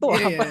ganda nito.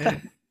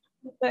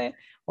 Yeah.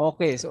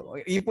 Okay, so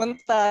ipon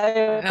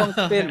tayo pang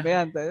film.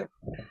 Ayan.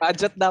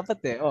 Budget dapat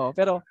eh.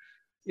 Pero,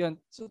 yun.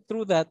 So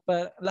through that,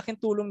 laking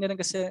tulong niya rin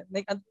kasi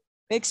may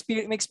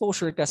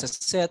exposure ka sa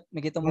set.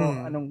 Nakita mo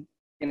anong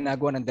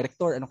ginagawa ng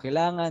director, anong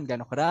kailangan,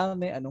 gano'ng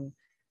karami, anong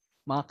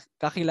mga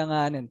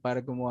kakailanganin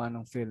para gumawa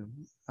ng film.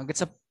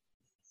 Hanggat sa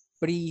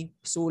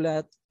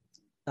pre-sulat,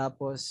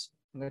 tapos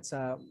hanggat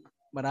sa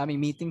maraming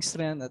meetings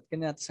rin, at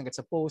kanya, tapos hanggat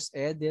sa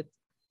post-edit.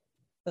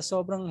 Tapos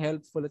sobrang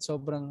helpful at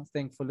sobrang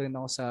thankful rin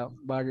ako sa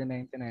Barrio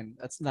 99.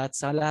 At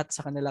lahat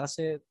sa kanila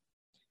kasi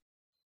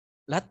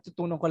lahat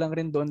tutunan ko lang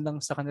rin doon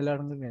lang sa kanila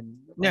rin.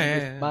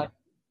 Yeah.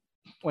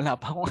 Wala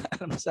pa akong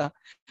alam sa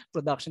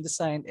production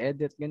design,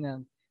 edit,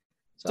 ganyan.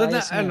 So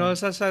na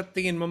sa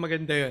tingin mo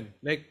maganda 'yun.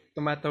 Like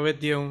tumatawid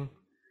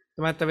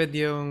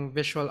yung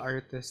visual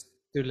artist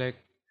to like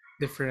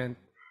different,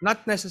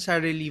 not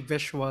necessarily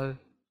visual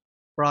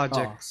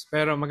projects,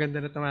 pero maganda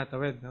na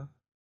tumatawid, no?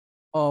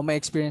 May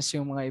experience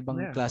yung mga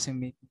ibang Yeah. klaseng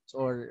meetings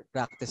or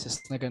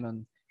practices na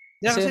ganun.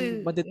 Yeah,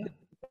 Kasi yeah.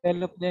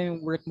 develop niya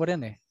yung work mo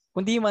rin eh.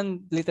 Kundi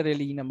man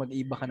literally na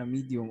mag-iba ka ng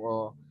medium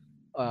o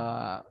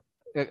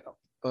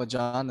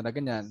genre,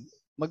 ganyan.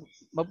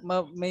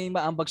 May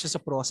maambag siya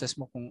sa process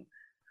mo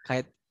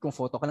kahit kung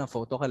photo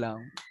ka lang,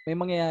 may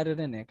mangyayari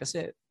rin eh.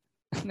 Kasi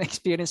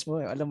na-experience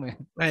mo, alam mo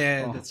yun.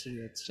 Yeah, that's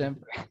true.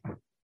 Syempre.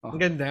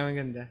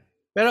 Maganda.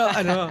 Pero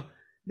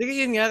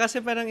di yun nga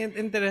kasi parang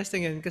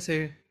interesting yun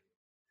kasi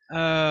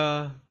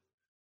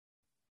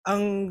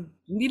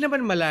hindi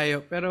naman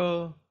malayo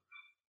pero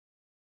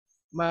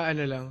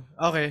maano lang.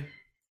 Okay.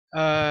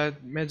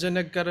 Medyo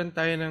nagkaroon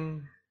tayo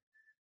ng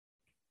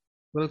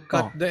we'll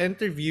cut the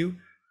interview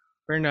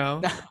for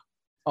now.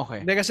 Okay.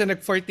 Hindi kasi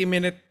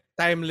 40-minute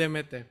time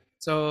limit eh.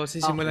 So,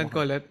 sisimulan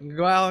ko ulit.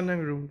 Gagawa ako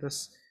ng room.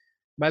 Tapos,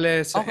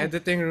 sa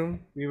editing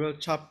room, we will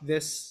chop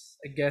this,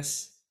 I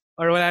guess.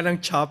 Or wala nang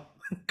chop.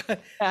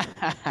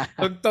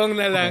 Tugtong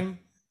na lang.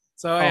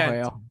 So,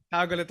 ayan. Okay.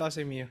 Kagulat ako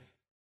si Mio.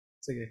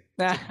 Sige.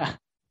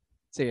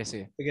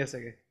 Sige.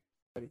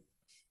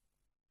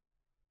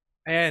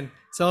 Ayan.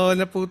 So,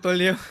 naputol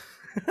yung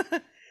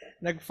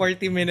nag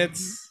 40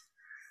 minutes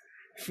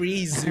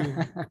free Zoom.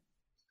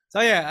 So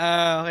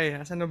yeah, okay.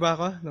 Asan na ba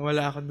ako?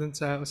 Nawala ako dun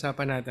sa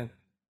usapan natin.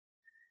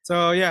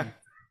 So yeah.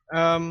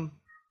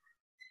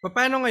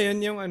 Paano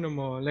ngayon yung ano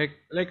mo?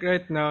 Like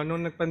right now,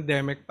 nung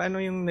nag-pandemic, paano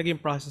yung naging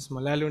process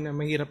mo? Lalo na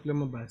mahirap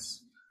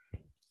lumabas.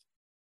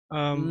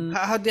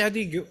 How do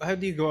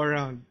you go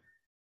around?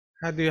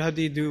 How do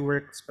you do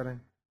works pa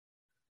rin?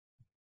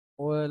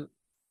 Well,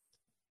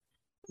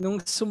 nung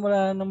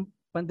simula ng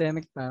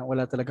pandemic pa,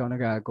 wala talaga ako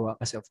nagagawa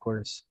kasi of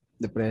course,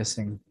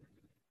 depressing.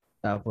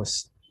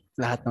 Tapos,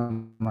 lahat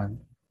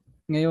naman.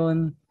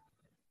 Ngayon,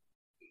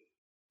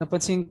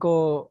 napansin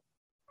ko,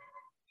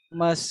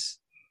 mas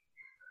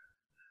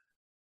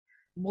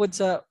bukod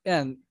sa,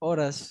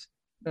 oras,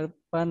 pero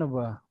paano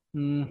ba?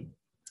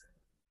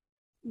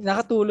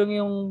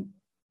 Nakatulong yung,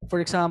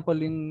 for example,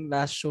 yung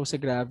last show sa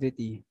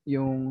Gravity,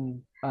 yung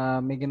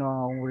may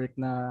ginawa akong work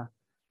na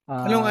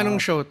Anong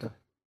show to?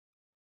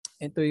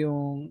 Ito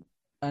yung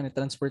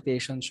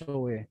transportation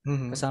show eh.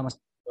 Kasama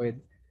sa Lloyd.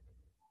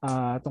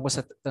 Tungkol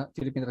sa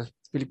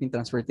Philippine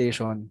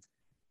transportation.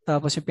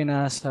 Tapos yung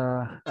pinasa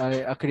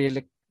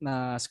acrylic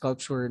na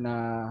sculpture na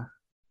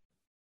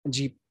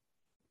jeep.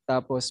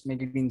 Tapos may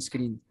green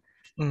screen.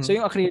 So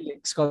yung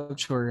acrylic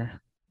sculpture,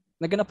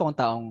 naganap akong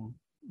taong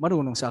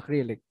marunong sa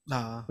acrylic.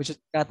 Which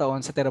is kataon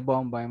sa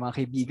Terabomba, yung mga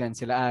kaibigan,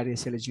 sila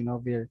Aris, sila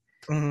Genovier,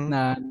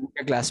 na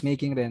glass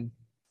making rin.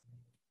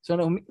 So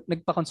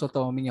nagpa-consult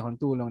ako, humingi akong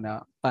tulong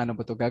na paano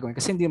ba ito gagawin.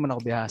 Kasi hindi naman ako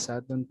bihasa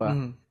doon pa.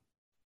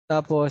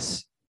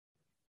 Tapos,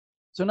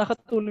 so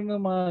nakatulong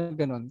yung mga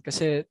ganun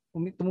kasi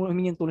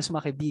humingi ng tulong sa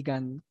mga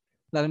kaibigan,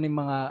 lalo na yung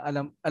mga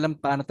alam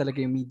paano talaga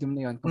yung medium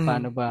na yun, kung Mhm.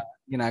 paano ba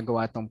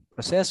ginagawa tong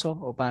proseso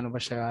o paano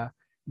ba siya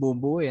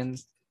bubuuin.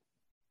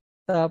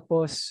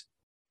 Tapos,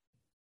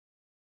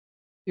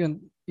 yun,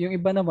 yung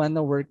iba naman na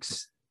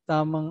works,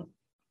 tamang,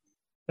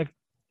 like,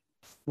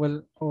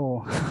 well,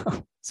 oh,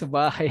 sa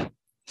bahay.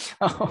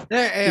 Oh,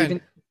 Ayun. even,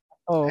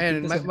 oh,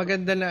 Ayun, kita sa,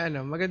 maganda na ano,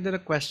 maganda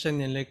na question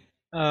yun. Like,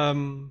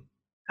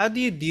 how do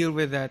you deal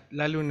with that?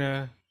 Lalo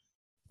na,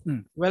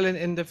 hmm, well,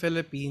 in the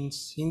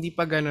Philippines, hindi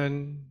pa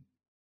ganun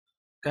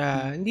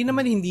hmm, hindi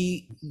naman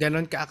hindi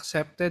ganun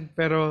ka-accepted,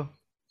 pero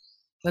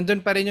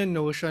nandun pa rin yung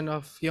notion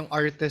of yung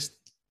artist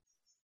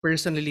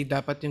personally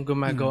dapat yung hmm.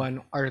 gumagawa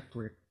ng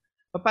artwork.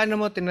 Paano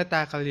mo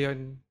tinatakal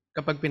yon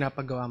kapag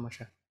pinapagawa mo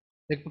siya?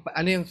 Like,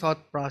 ano yung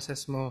thought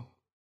process mo?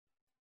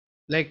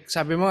 Like,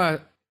 sabi mo,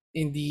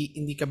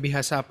 hindi ka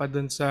bihasa pa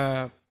dun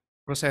sa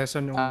proseso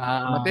ng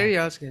Ah,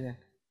 materials, ganyan.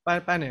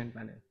 Paano yun?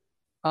 Paano yun?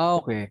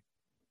 okay.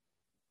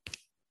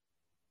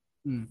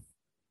 Hmm.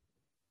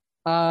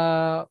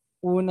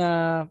 Una,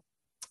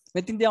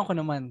 naintindihan ko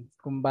naman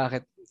kung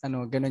bakit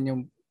ganun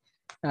yung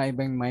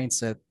ibang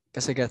mindset.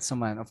 Kasi gets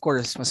naman, of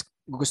course, mas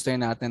gugustuhin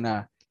natin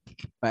na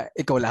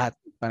ikaw lahat,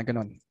 parang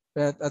ganun.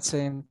 But at the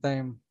same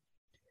time,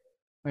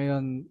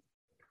 ngayon,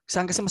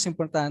 saan kasi mas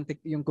importante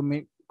yung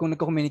kung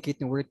nagko-communicate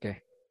yung work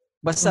eh.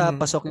 Basta Mhm.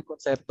 pasok yung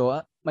konsepto,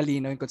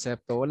 malinaw yung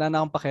konsepto, wala na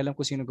akong pakialam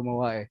kung sino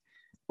gumawa eh.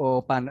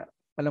 O paano,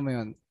 alam mo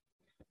yun,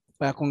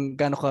 kung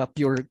gaano ka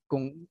pure,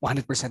 kung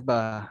 100%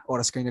 ba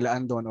oras ko yung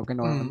nilaan doon o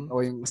gano'n, Mhm. o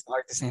yung mas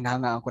artist na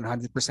hinahangaan ko na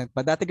 100%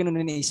 pa. Dati ganun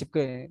na iniisip ko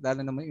eh,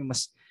 lalo naman yung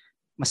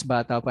mas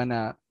bata pa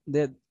na,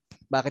 dead,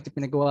 bakit yung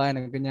pinagawa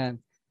ng ganyan.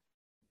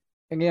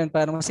 Eh ngayon,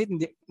 parang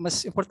mas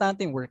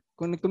importante yung work.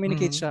 Kung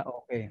nag-communicate Mhm. siya,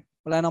 okay.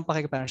 Wala nang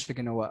pake paano siya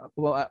ginawa.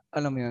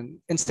 Alam mo yun,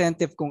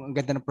 incentive kung ang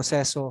ganda ng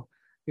proseso,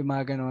 yung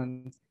mga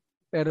ganun.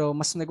 Pero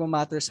mas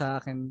nagmamatter sa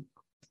akin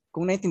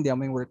kung naintindihan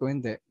mo yung work o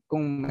hindi.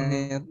 Kung Mhm.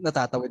 may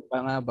natatawid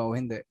pa nga ba o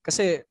hindi.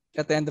 Kasi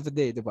at the end of the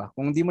day, di ba?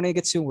 Kung hindi mo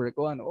na-gets yung work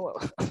o ano,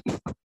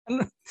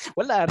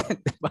 wala rin,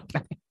 di ba?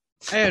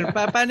 Ayun,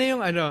 paano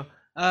yung ano,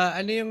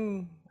 ano yung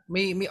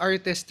may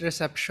artist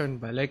reception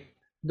ba? Like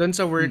doon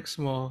sa Mm, works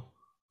mo,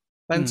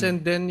 mm, pansin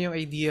din yung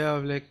idea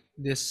of like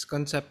this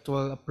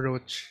conceptual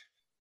approach.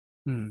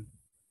 mm.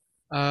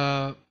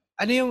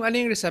 Ano yung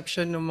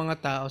reception ng mga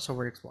tao sa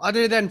works mo?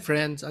 Other than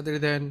friends, other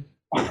than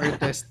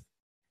artist.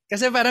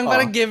 Kasi parang Oo,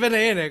 given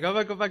na yun eh.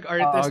 Kapag oo,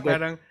 artist, get.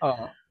 parang,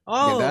 Oo,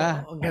 ganda.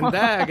 oh, ang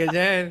ganda,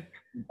 ganyan.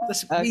 Tapos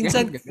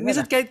minsan, Ganda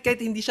minsan na.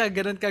 kahit hindi siya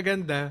ganun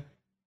kaganda,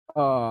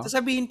 Oo,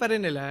 sasabihin pa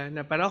rin nila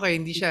na parang okay,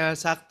 hindi siya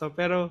sakto,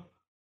 pero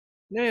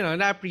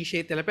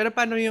na-appreciate nila. Pero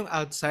paano yung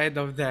outside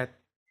of that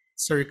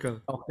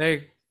circle? okay.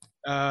 Like,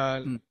 uh,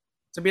 Mm,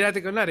 sabihin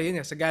natin kunwari, yun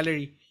nga, sa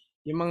gallery.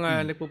 Yung mga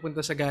mm,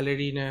 nagpupunta sa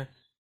gallery na,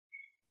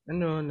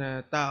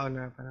 na tao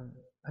na parang,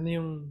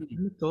 mm,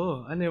 ano to?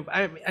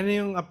 Ano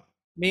yung,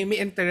 may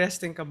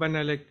interesting ka ba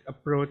na like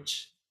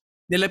approach?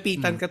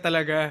 Nilapitan mm. ka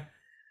talaga,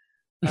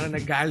 parang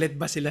nagalit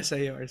ba sila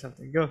sa'yo or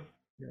something? Go.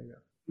 Go, go.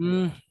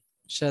 Mm,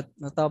 shit,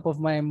 na top of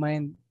my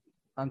mind,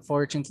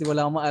 unfortunately,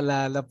 wala akong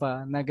maalala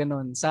pa na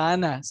ganun.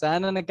 Sana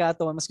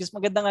nagkataon. Mas gusto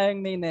maganda nga yung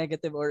may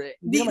negative or hindi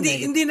Hindi, naman hindi,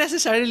 hindi negative.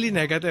 necessarily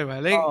negative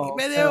ah. Like, Oo,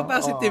 pwede pero naman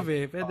positive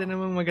eh. Pwede oo,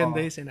 namang maganda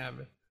oo. yung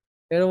sinabi.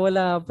 Pero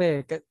wala pa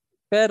eh.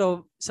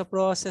 Pero sa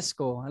process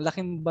ko, ang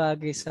laking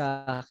bagay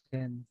sa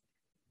akin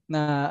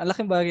ang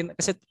laking bagay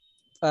kasi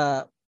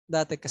ah,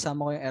 dati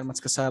kasama ko yung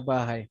Airmans ko sa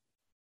bahay.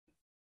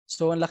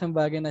 So ang laking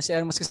bagay na si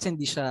Airmans kasi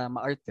hindi siya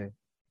ma-art eh.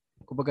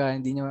 Kumbaga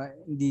hindi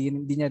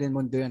niya rin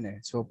mundo yun eh.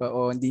 So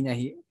o hindi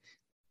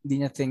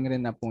niya thing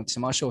rin na punta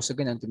sa mga shows so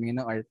ganyan tumingin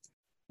ng art.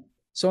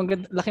 So ang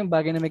laking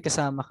bagay na may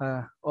kasama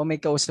ka o may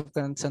kausap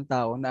ka ng isang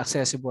tao na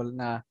accessible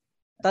na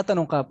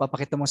tatanong ka,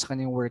 papakita mo sa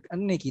kanya yung work,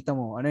 ano nakikita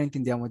mo? Ano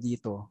naintindihan mo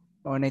dito?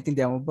 O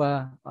naintindihan mo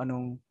ba?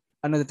 Ano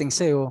dating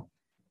sa'yo?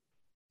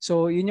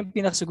 So yun yung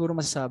pinakasiguro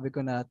masasabi ko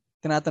na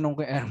tinatanong ko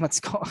yung airmats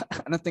ko,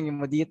 ano tingin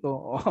mo dito?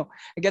 O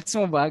gets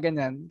mo ba?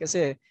 Ganyan.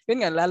 Kasi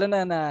yun nga, lalo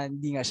na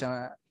hindi nga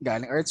siya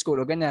galing art school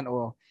o ganyan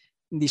o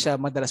hindi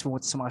siya madalas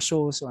pumunta sa mga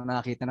shows o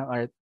nakakita ng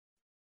art.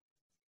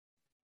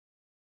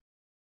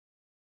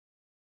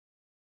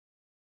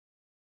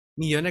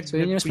 Mio, So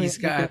yun yung nag-freeze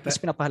ka ata.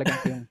 mas pinapahalagan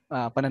ko yung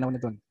pananaw na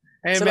doon.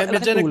 Ay, Sa medyo,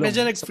 laking tulong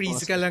medyo sa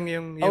nag-freeze ka process. lang Oh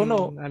yung, no,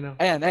 ano,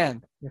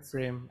 ayan. yung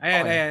frame.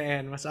 Ayan, Okay. ayan,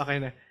 ayan. Mas okay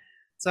na.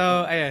 So,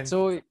 ayan. So,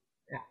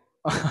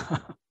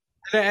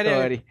 Ano.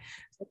 sorry.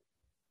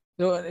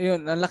 So,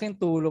 yun, ang laking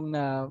tulong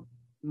na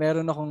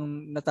meron akong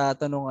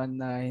natatanungan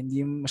na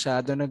hindi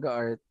masyado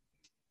nag-art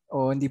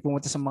o hindi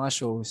pumunta sa mga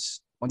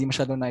shows o hindi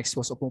masyado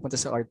na-expose o pumunta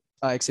sa art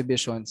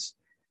exhibitions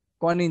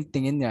kung ano yung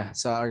tingin niya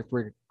sa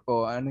artwork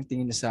o ano yung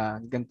tingin niya sa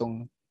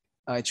gantong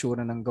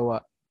itsura ng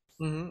gawa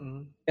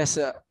Mhm.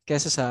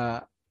 kesa sa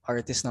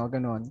artist na o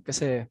ganun.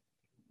 Kasi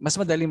mas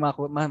madali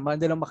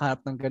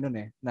makahanap ng ganun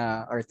eh,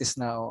 na artist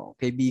na o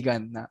kaibigan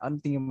na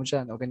anong tingin mo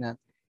dyan o ganyan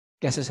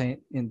kesa sa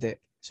hindi.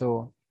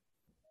 So,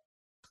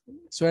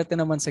 swerte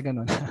naman sa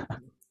ganun.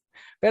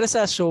 Pero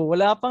sa show,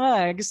 wala pa nga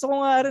eh. Gusto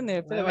ko nga rin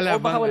eh. Pero, Wala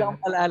o baka bang wala ano?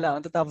 akong alaala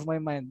on the top of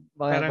my mind.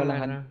 Baka Parang walang ano?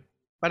 hand.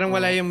 Parang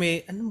wala Oo. yung may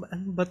ano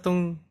ba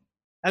tong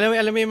alam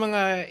mo yung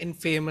mga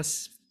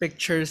infamous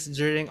pictures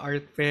during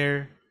art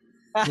fair.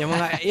 Yung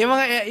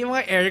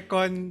mga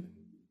aircon,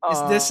 is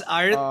Oo. this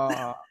art?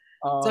 Oo.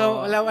 So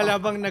wala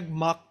Oo. bang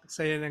nag-mock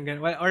sa ng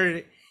ganun? Or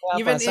Wala pa,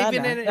 even sana.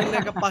 in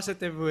like a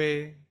positive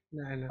way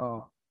na ano.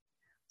 Oo.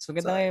 So, So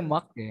ganda nga yung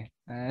mock eh.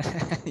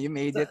 You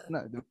made so, it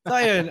na. so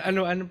ayun,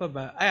 ano pa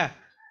ba?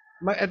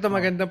 Ito Oh.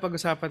 magandang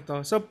pag-usapan to.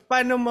 So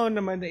paano mo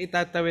naman na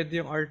itatawid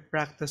yung art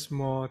practice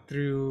mo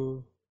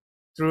through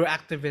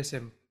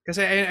activism?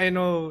 Kasi I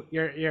know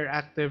you're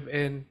active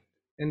in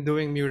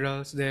doing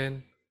murals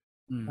then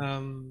Mm.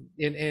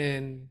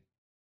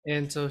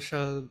 in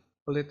social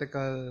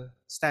political Mm.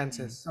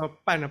 stances. So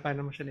paano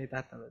mo siya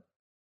naitatawid?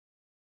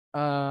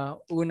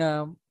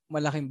 Una,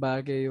 malaking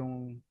bagay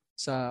yung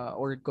sa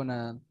org ko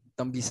na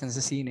tambisan sa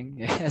sining.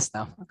 Yes,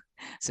 tama.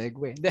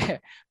 Segue. Hindi.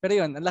 Pero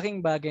yun, ang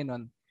laking bagay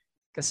nun.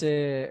 Kasi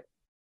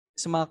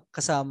sa mga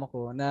kasama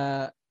ko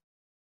na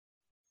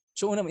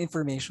so unang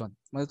information,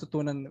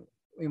 matututunan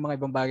yung mga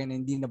ibang bagay na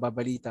hindi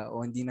nababalita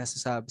o hindi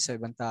nasasabi sa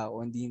ibang tao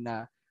o hindi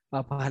na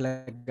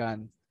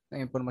papahalagan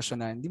ng impormasyon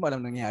na hindi mo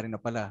alam nangyayari na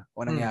pala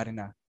o Hmm. nangyari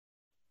na.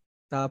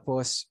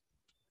 Tapos,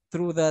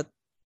 through that,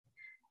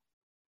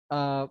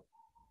 uh,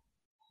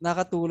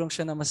 nakatulong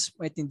siya na mas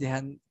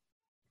maintindihan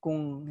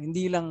kung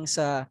hindi lang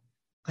sa,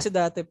 kasi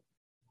dati,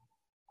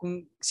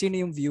 kung sino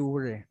yung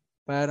viewer eh,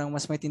 parang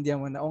mas maintindihan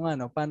mo na, o nga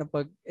no, paano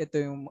pag ito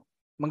yung,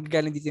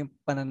 manggagaling dito yung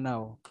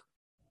pananaw.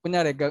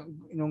 Kunyari,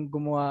 nung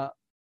gumawa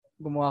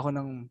ako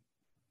ng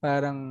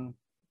parang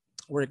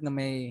work na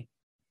may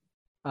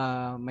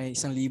 1,000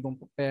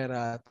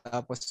 pera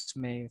tapos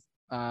may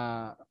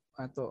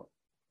ano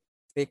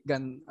fake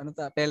gun,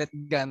 pellet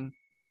gun,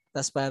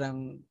 tapos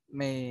parang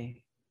may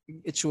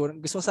itsura,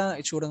 gusto ko sana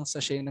itsurang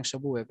sachet ng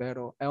shabu eh,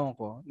 pero ewan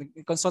ko,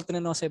 nag-consult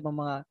na ako sa ibang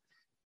mga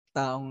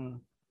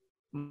taong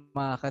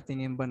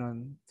makakatingin ba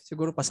nun,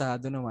 siguro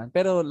pasado naman,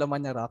 pero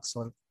laman niya rock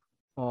salt.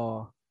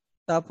 Oo.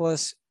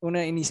 Tapos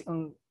una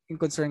ang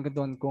concern ko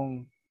doon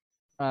kung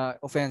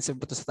offensive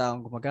ba to sa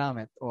taong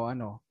gumagamit o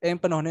ano. Eh,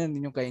 yung panahon na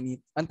yun yung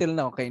kainit. Until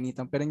now,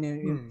 kainitan. Pero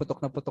yung Hmm. putok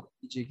na putok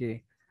ni GK.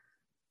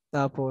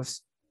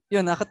 Tapos,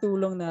 yun,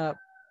 nakatulong na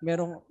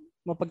merong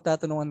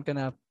mapagtatanungan ka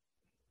na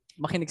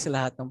makinig sa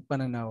lahat ng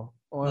pananaw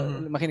o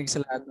Mhm. makinig sa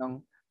lahat ng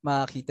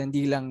makakita.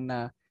 Hindi lang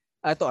na,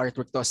 ito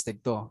artwork to,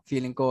 astig to.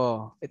 Feeling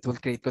ko, it will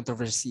create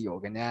controversy o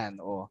ganyan.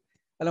 O,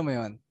 alam mo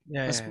yun,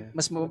 Yeah, mas yeah, yeah.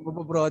 mas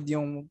mababroad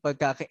yung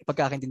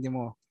pagkakaintindi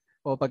mo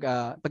o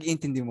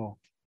pag-iintindi mo.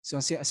 So,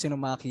 sino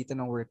makakita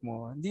ng work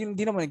mo.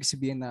 Hindi naman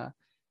nagsasabihin na,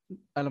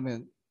 alam mo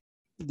yun,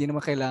 hindi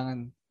naman kailangan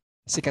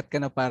sikat ka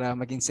na para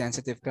maging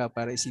sensitive ka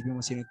para isipin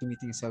mo sino yung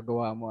tumitingin sa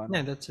gawa mo.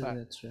 Yeah, Ano. that's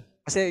true.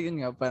 Kasi yun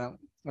nga, parang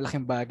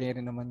malaking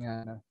bagay rin naman nga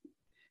na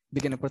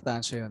bigyan ng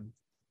importansya yun.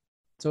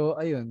 So,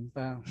 ayun.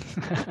 Parang,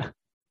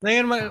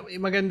 Ngayon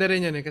maganda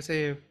rin yan eh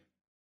kasi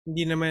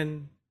hindi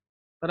naman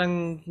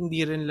parang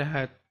hindi rin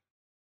lahat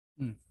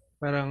mm,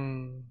 parang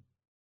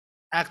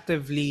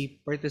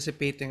actively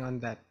participating on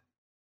that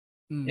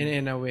mm,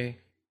 in a way.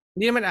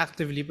 Hindi naman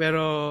actively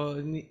pero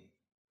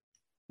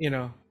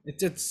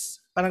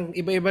it's parang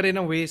iba-iba rin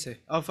ang ways eh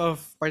of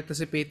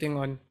participating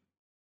on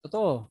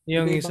totoo.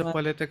 yung Iba-iba sa nga.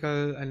 political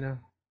Mm.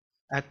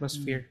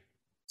 atmosphere.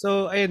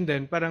 So ayun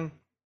din parang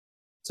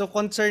so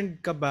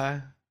concerned ka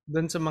ba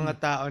doon sa mga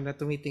Mm. tao na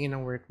tumitingin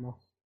ng work mo?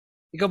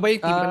 Ikaw ba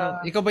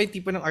yung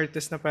tipo ng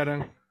artist na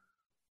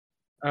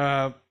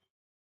uh,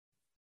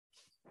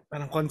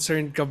 parang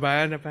concerned ka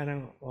ba na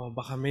parang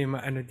baka may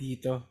maano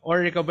dito?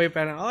 Or ikaw ba yung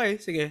parang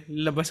okay, sige,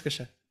 labas ko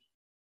siya.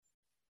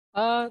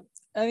 Ah,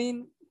 I mean,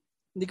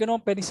 hindi ko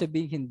naman pwedeng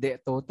sabihin hindi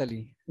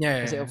totally.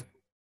 Yeah, yeah, Kasi yeah. of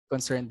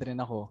concerned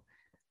rin ako.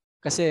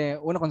 Kasi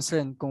una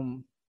concern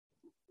kung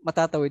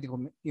matatawid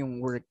yung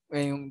work,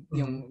 yung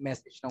Mhm.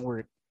 message ng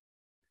work.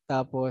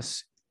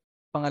 Tapos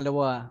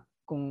pangalawa,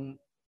 kung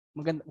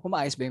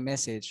maayos ba yung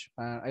message.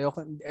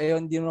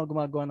 Hindi naman ako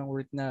gumagawa ng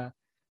work na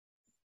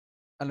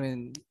ano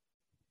yun,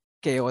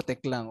 chaotic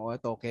lang o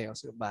ito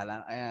chaos,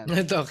 bahala, ayan.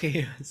 Ito,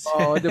 okay.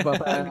 Oo, 'di ba?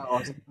 Parang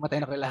sige, matay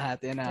na ko lahat,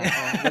 yan na.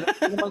 Oo,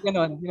 hindi naman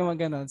ganoon, hindi naman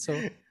ganoon. So,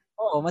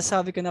 oo,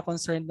 masasabi ko na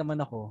concerned naman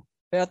ako.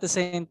 Pero at the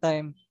same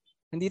time,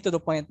 hindi to the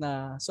point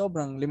na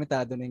sobrang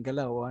limitado na yung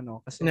galaw o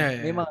ano kasi Yeah,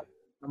 yeah, may yeah. mga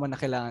naman na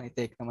kailangan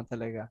i-take naman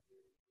talaga.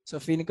 So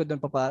feeling ko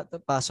doon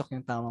papasok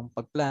yung tamang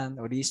pagplan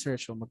o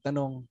research o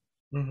magtanong.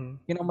 Mhm.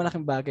 Yun ang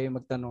malaking bagay yung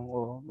magtanong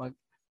o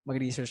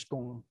mag-research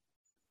kung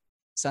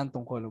saan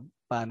tungkol,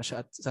 paano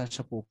siya at saan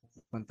siya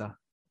pupunta.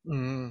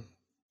 Mhm.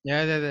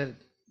 Yeah, Mm.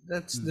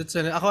 that's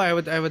ako I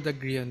would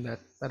agree on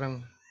that.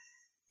 Parang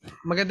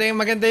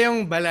maganda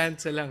yung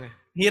balance lang eh.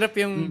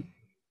 Mm.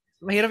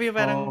 Mahirap yung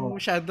parang Oo.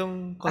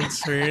 masyadong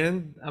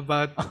concerned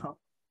about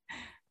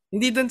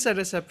hindi dun sa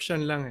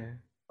reception lang eh.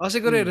 O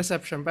siguro yung Mm.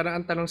 reception, parang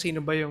ang tanong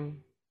sino ba yung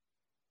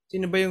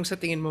sa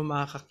tingin mo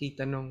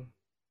makakakita nung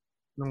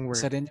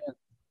Isa work? rin yun.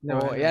 Di ba?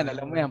 Oo, ayan,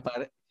 alam mo yan,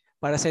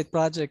 para side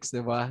projects,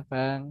 di ba?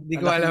 Parang Hindi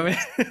ang ko laking alam eh.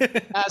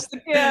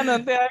 astig kaya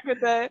nun, kaya ko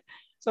tayo.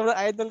 Sobrang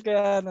idol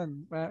kaya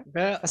nun.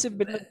 Pero, Kasi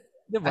di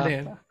ano ba?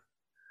 yun?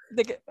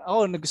 Hindi, ako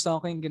nagustuhan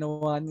ko yung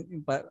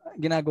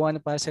ginagawa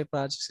niya para sa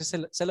project kasi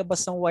sa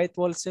labas ng white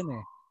walls yun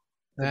eh.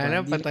 Di ba? Ano,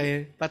 Hindi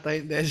patay.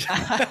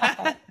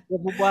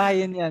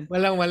 nabubuhayin yan.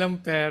 Walang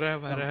pera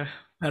Oh, para,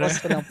 pause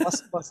ko lang.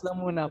 Pause lang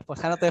muna.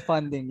 Hanap tayo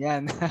funding.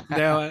 Yan.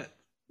 hindi,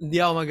 hindi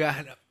ako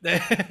maghahanap.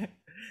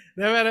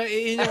 Pero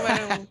yun yung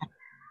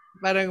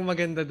parang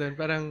maganda doon.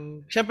 Parang,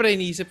 syempre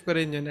iniisip ko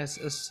rin yun as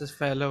a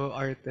fellow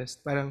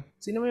artist. Parang,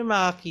 sino may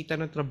makakita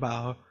ng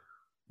trabaho?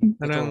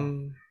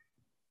 Totoo.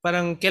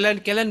 Parang,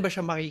 kailan ba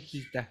siya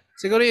makikita?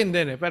 Siguro yun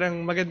din eh.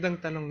 Parang magandang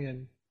tanong yan.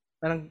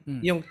 Parang,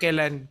 Mm. yung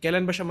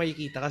kailan ba siya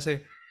makikita?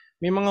 Kasi,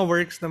 may mga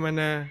works naman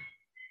na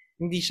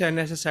hindi siya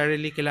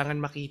necessarily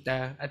kailangan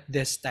makita at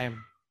this time.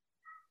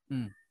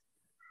 Mm.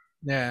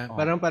 Yeah, Oh.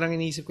 parang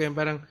iniisip ko yun,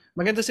 parang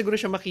maganda siguro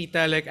siya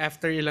makita like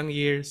after ilang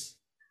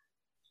years.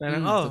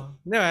 Parang,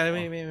 Mm. di ba? Oh.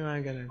 May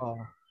mga ganun. Oh.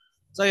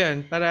 So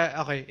yun,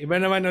 okay, iba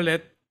naman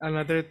ulit,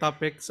 another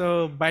topic.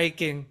 So,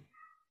 biking.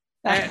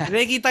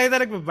 Nakikita tayo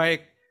na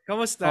nagbabike.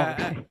 Kamusta?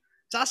 Okay.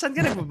 Tsaka saan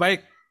ka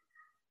nagbabike?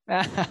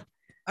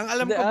 Ang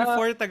alam Hindi, ko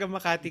before, taga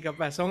Makati ka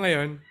pa. So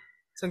ngayon,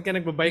 saan ka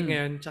nagbabike mm.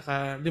 ngayon? Tsaka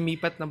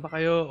lumipat na ba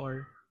kayo?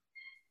 Or,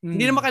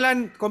 hindi naman Mm.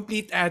 kailangan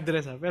complete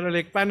address Pero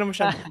like, paano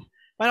ka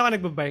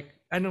nagbabike?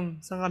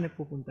 Saan ka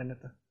nagpupunta na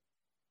to?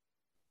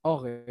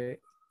 Okay.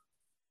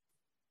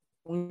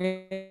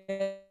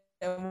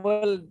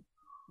 Well,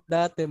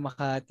 dati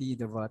Makati,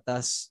 diba?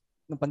 Tapos,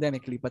 nung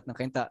pandemic, lipat ng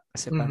Kainta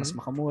kasi para mas Mhm.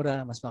 makamura,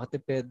 mas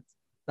makatipid.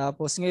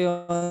 Tapos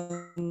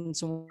ngayon,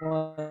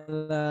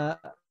 sumala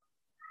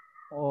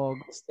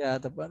August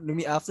yata pa.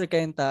 After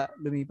Kainta,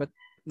 lumipat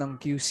ng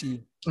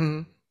QC.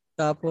 Mhm.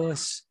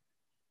 Tapos,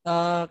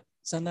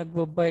 sa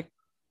nagbabike,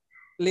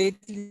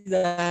 lately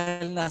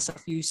dahil nasa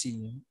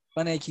QC,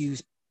 panay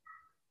QC.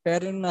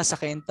 Pero yung nasa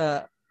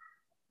Kainta,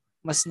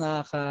 mas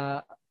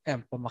pa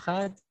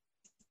Makati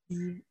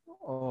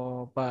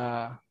o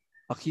pa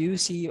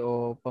QC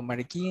o pa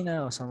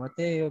Marikina o San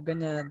Mateo,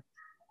 ganyan.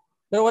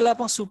 Pero wala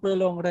pang super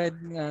long ride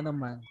nga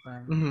naman.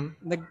 Mhm.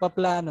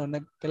 Nagpaplano,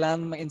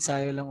 kailangan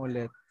ma-ensayo lang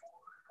ulit.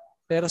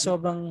 Pero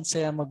sobrang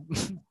saya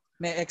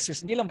may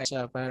exercise. Hindi lang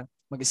siya para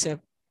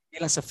mag-isip. Hindi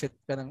lang sa fit,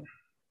 pero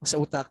sa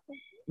utak,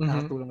 Mhm.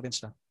 nakatulong rin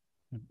siya.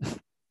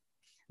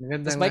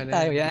 Maganda Tapos nga bike rin.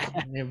 tayo, yan.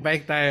 May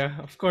bike tayo,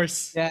 of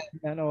course. Yan,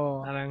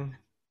 ano. Parang,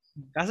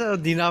 kaso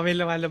di na kami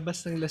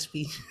lumalabas ng Las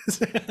Piñas.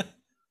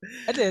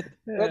 Edit,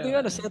 pwede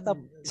yun, setup.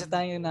 Isa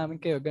tayo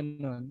namin kayo,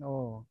 ganun.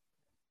 Oo.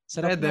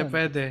 Sarap nun.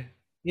 Pwede.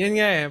 Yun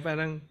nga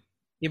parang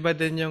iba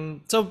din yung,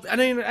 so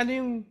ano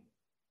yung,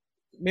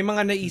 may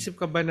mga naisip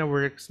ka ba na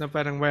works na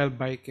parang while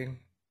biking?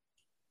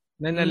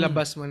 Na Mm.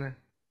 nalabas mo na?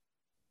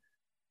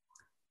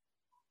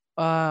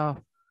 Ah,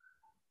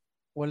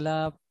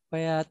 wala pa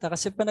yata.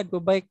 Kasi pa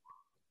nagbabike,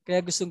 kaya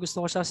gusto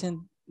ko siya kasi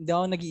hindi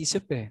ako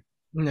nag-iisip eh.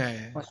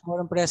 Yeah, Mas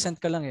more present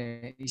ka lang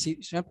eh.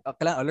 Siyempre,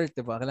 kailangan alert,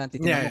 diba? Kailangan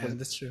titignan mo kung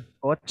that's true.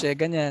 kotse,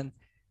 ganyan.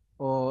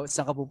 O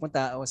saan ka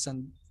pupunta, o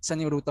saan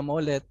yung ruta mo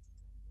ulit.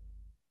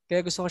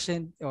 Kaya gusto ko siya,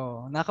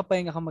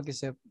 nakapahinga ka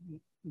mag-isip.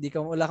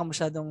 Wala ka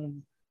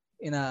masyadong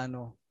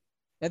inaano.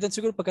 And then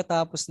siguro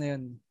pagkatapos na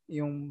yun,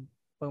 yung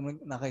pag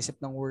nakaisip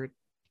ng work,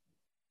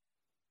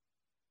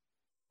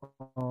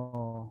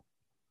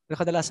 pero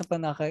kadalasan pa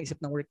nakaisip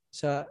ng work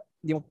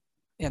hindi mo,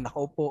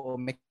 nakaupo o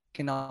may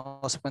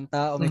kinakausap ng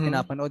tao, may Mhm.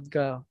 pinapanood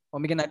ka, o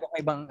may ginagawa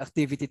ibang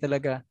activity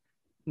talaga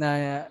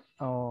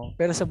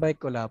pero sa bike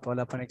wala pa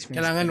na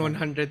experience Kailangan ganun.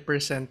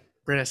 100%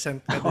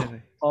 present ka din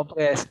eh.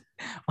 Press.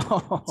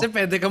 Kasi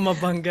pwede kang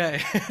mabangga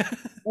eh.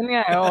 Yun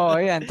nga,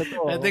 yan,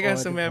 totoo. Pwede kang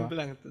Diba?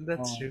 sumemplang.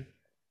 That's Oo. true.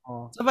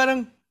 Oo. So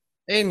parang,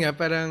 ayun nga,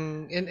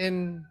 parang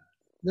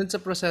dun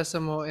sa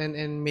proseso mo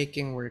in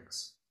making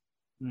works.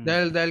 Mm.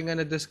 Dahil nga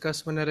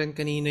na-discuss mo na rin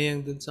kanina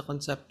yung dun sa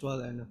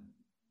conceptual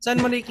Saan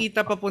mo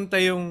nakikita papunta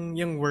yung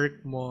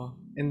work mo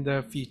in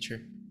the future?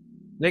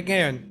 Like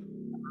ngayon,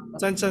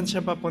 saan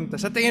siya papunta?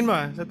 Sa tingin mo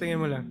sa tingin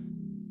mo lang.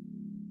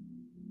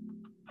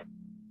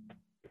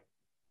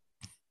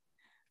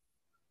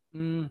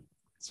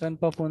 Saan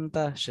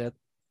papunta? Shit.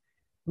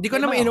 Hindi ko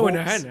May naman mga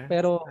inuunahan hopes,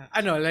 pero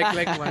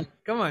like what?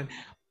 Come on.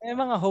 may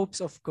mga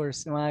hopes of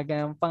course, mga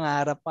ganyan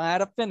pangarap.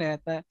 Pangarap yun eh.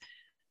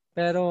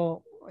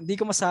 Pero hindi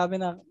ko masabi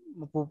na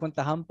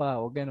mapupuntahan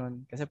pa o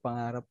ganun kasi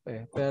pangarap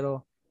eh.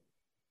 Pero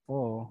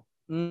oo.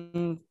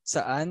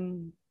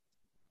 Saan?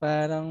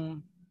 Parang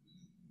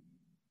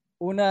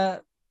una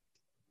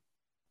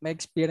may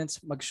experience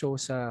mag-show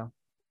sa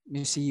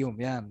museum.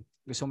 Yan.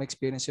 Gusto mo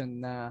experience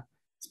yun na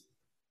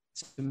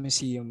sa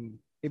museum.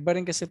 Iba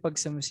rin kasi pag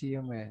sa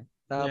museum eh.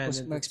 Yeah,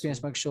 Tapos may that's experience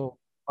true. mag-show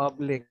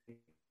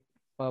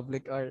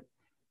public art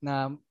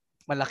na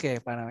malaki,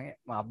 parang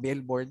mga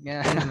billboard nga.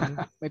 Mhm.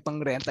 May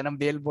pangrenta ng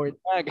billboard.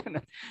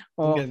 Ganun. Ang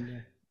O,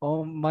 ganda. o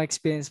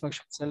ma-experience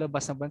mag-shoot sa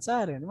labas ng bansa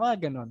rin.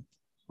 Mga ganun.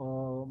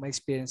 O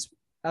ma-experience.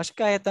 Actually,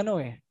 kahit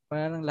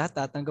parang lahat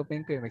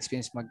tatanggapin ko.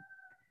 Ma-experience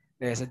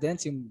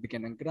mag-residence, yung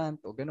bigyan ng grant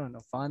o ganun.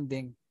 O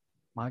funding.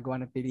 Magawa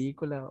ng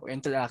pelikula. O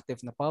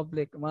interactive na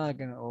public.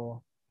 Mga ganun. O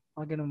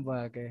mga ganun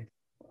bagay.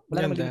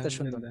 Wala namang Ganda,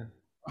 limitasyon doon. ganda.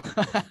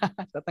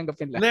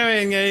 Tatanggapin lang. Hindi,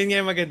 yun nga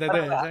yung maganda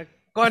doon.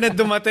 Kung ano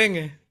dumating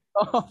eh.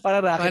 Para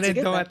Kung racket. ano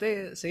Sige, dumating,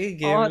 sige,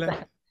 game Oo, lang.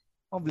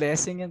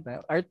 blessing yan.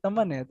 Art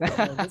naman eh.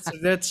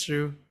 That's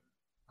true.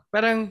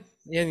 Parang,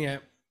 yan nga.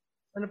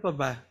 Ano pa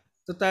ba?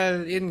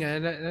 Total, yun nga,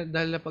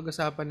 dahil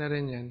napag-usapan na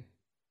rin yan.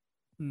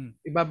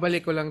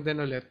 Ibabalik ko lang din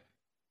ulit.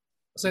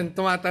 Kasi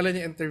tumatalo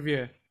yung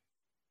interview eh.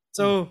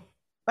 So,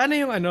 paano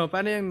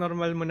yung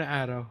normal mo na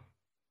araw?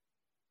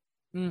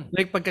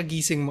 Like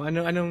pagkagising mo,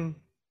 ano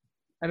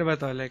ba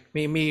to? Like,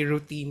 may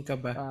routine ka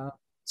ba?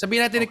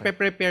 Sabihin natin, Okay.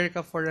 nagpe-prepare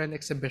ka for an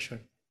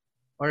exhibition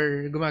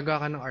or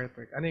gumagawa ka ng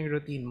artwork. Ano yung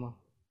routine mo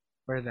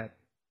for that?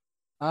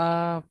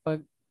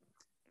 Pag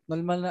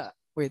normal na,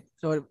 wait,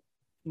 sorry.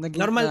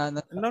 Normal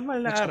na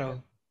Na-check araw.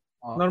 yun.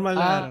 Normal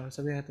na araw,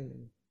 sabihin natin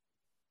yun.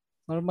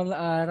 Normal na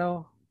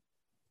araw.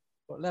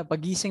 Wala,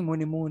 pagising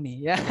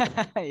muni-muni. Yeah.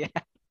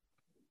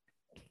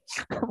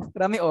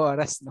 Maraming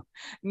oras, no?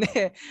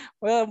 Hindi.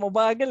 Well,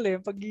 mabagal eh.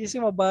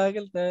 Pagising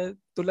mabagal.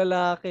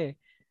 Tulala ka eh.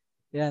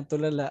 Yan,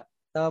 tulala.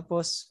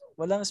 Tapos,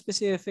 walang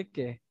specific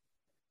eh.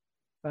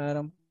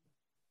 Parang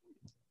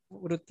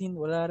routine,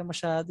 wala rin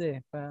masyado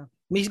eh.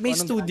 May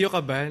studio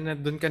ka ba na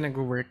doon ka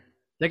nag-work?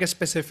 Like a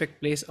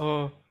specific place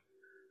o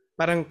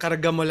parang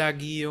karga mo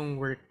lagi yung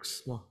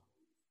works mo?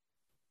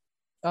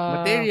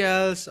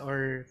 Materials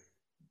or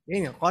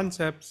yun nga,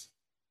 concepts,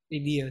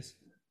 ideas.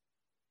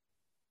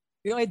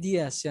 Yung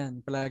ideas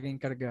yan, palaging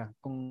karga.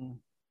 Kung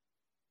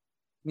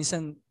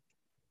minsan,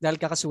 dahil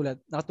kakasulat,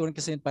 nakatulong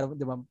kasi yun para,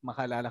 di ba,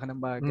 makaalala ka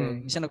ng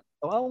bagay. Minsan,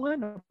 nga,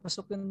 no,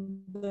 pasok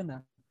yun doon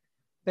ah.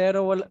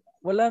 Pero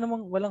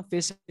walang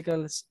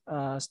physical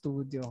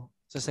studio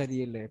sa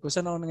sarili. Kung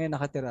saan ako ngayon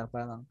nakatira,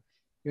 parang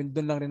yun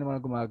doon lang rin naman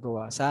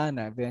gumagawa.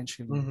 Sana,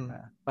 eventually.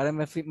 Para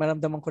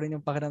maramdaman ko rin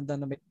yung pakiramdam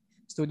na may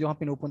studio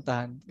kang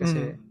pinupuntahan.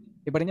 Kasi,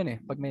 iba rin yun eh.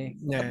 Pag may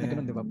cut na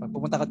ganun, di ba? Pag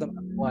pupunta ka doon,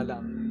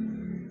 wala.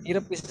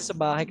 Hirap kasi sa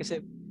bahay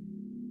kasi,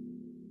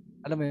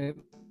 alam mo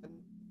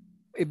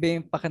iba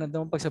yung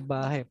pakiramdam mo pag sa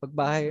bahay. Pag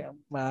bahay,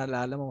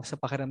 maalala mo sa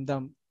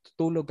pakiramdam,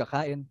 tutulog,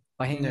 kakain,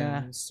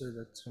 pahinga. Yeah,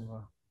 that's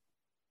true.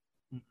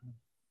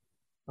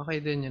 Okay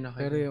din yun,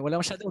 okay. Pero yun,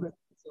 wala masyadong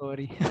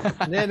sorry.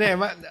 Hindi.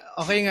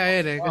 Okay nga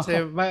yun eh. Kasi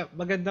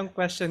magandang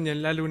question yun,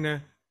 lalo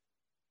na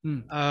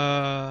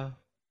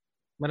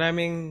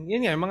maraming,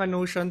 yun nga, mga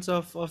notions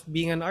of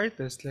being an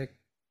artist. Like,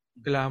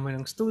 kailangan mo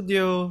ng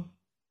studio,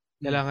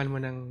 kailangan mo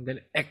ng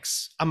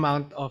X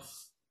amount of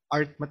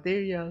art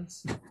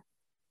materials.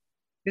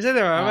 Kasi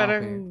diba,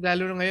 parang Okay.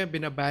 lalo na ngayon,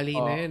 binabali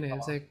na yun eh.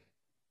 It's like,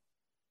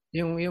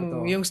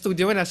 yung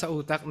studio mo nasa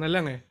utak na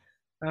lang eh.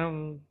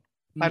 Parang,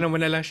 paano mo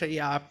na lang siya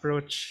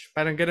i-approach?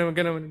 Parang ganun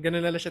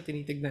na lang siya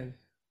tinitignan.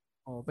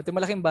 Pati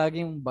malaking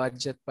bagay yung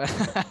budget pa.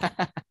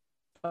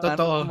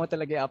 Totoo. Paano mo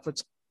talaga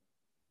i-approach?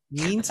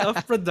 Means of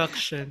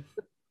production.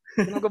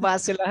 Hindi mo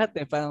kabase lahat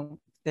eh. Parang,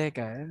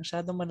 teka,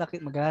 masyadong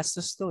malaki,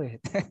 magastos to eh.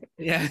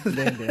 Yeah.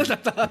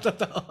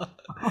 Totoo.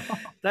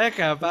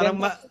 Teka,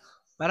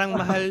 parang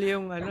mahal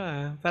yung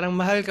parang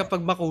mahal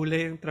kapag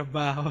makulay yung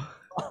trabaho.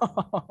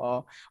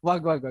 Wag.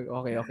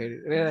 Okay.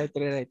 Rewrite.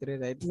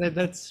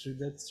 That's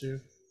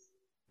true.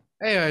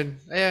 Ayun.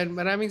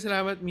 Maraming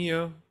salamat,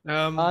 Mio.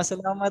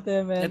 Salamat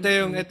man.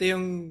 Ito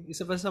yung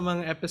isa pa sa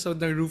mga episode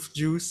ng Roof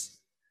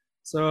Juice.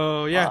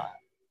 So, yeah.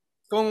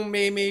 Kung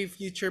may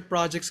future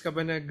projects ka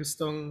ba na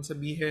gustong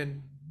sabihin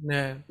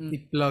na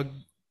i-plug?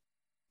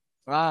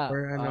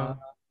 Or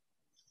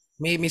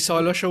may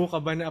solo show ka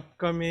ba na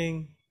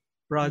upcoming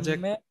project?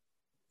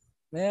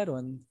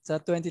 Meron. Sa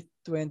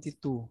 2022,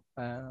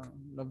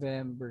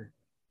 November.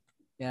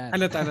 Yan.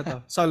 Ano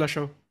to? Solo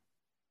show?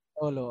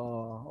 Solo,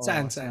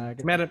 Saan?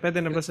 Meron, pwede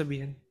na ba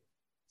sabihin?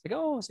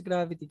 Sa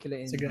Gravity kila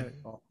Indy. Sa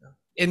Gravity.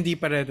 Indy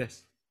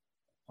Paredes.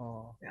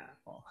 Yeah.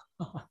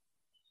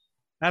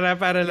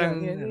 Para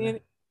lang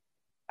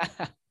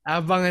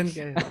abangan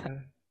ka.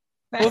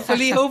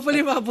 Hopefully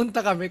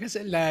mapunta kami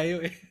kasi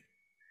layo eh.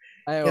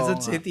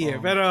 Quezon City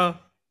eh. Pero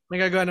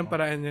nagagawa ng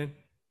paraan yun.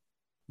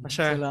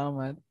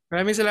 Salamat.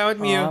 Maraming salamat,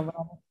 Mio.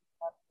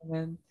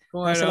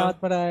 Salamat,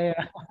 Maraya.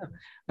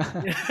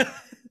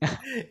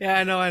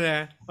 Ano ka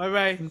na.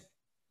 Bye-bye.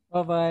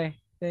 Bye-bye.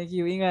 Thank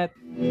you. Ingat.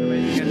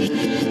 Bye-bye.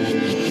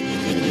 Ingat.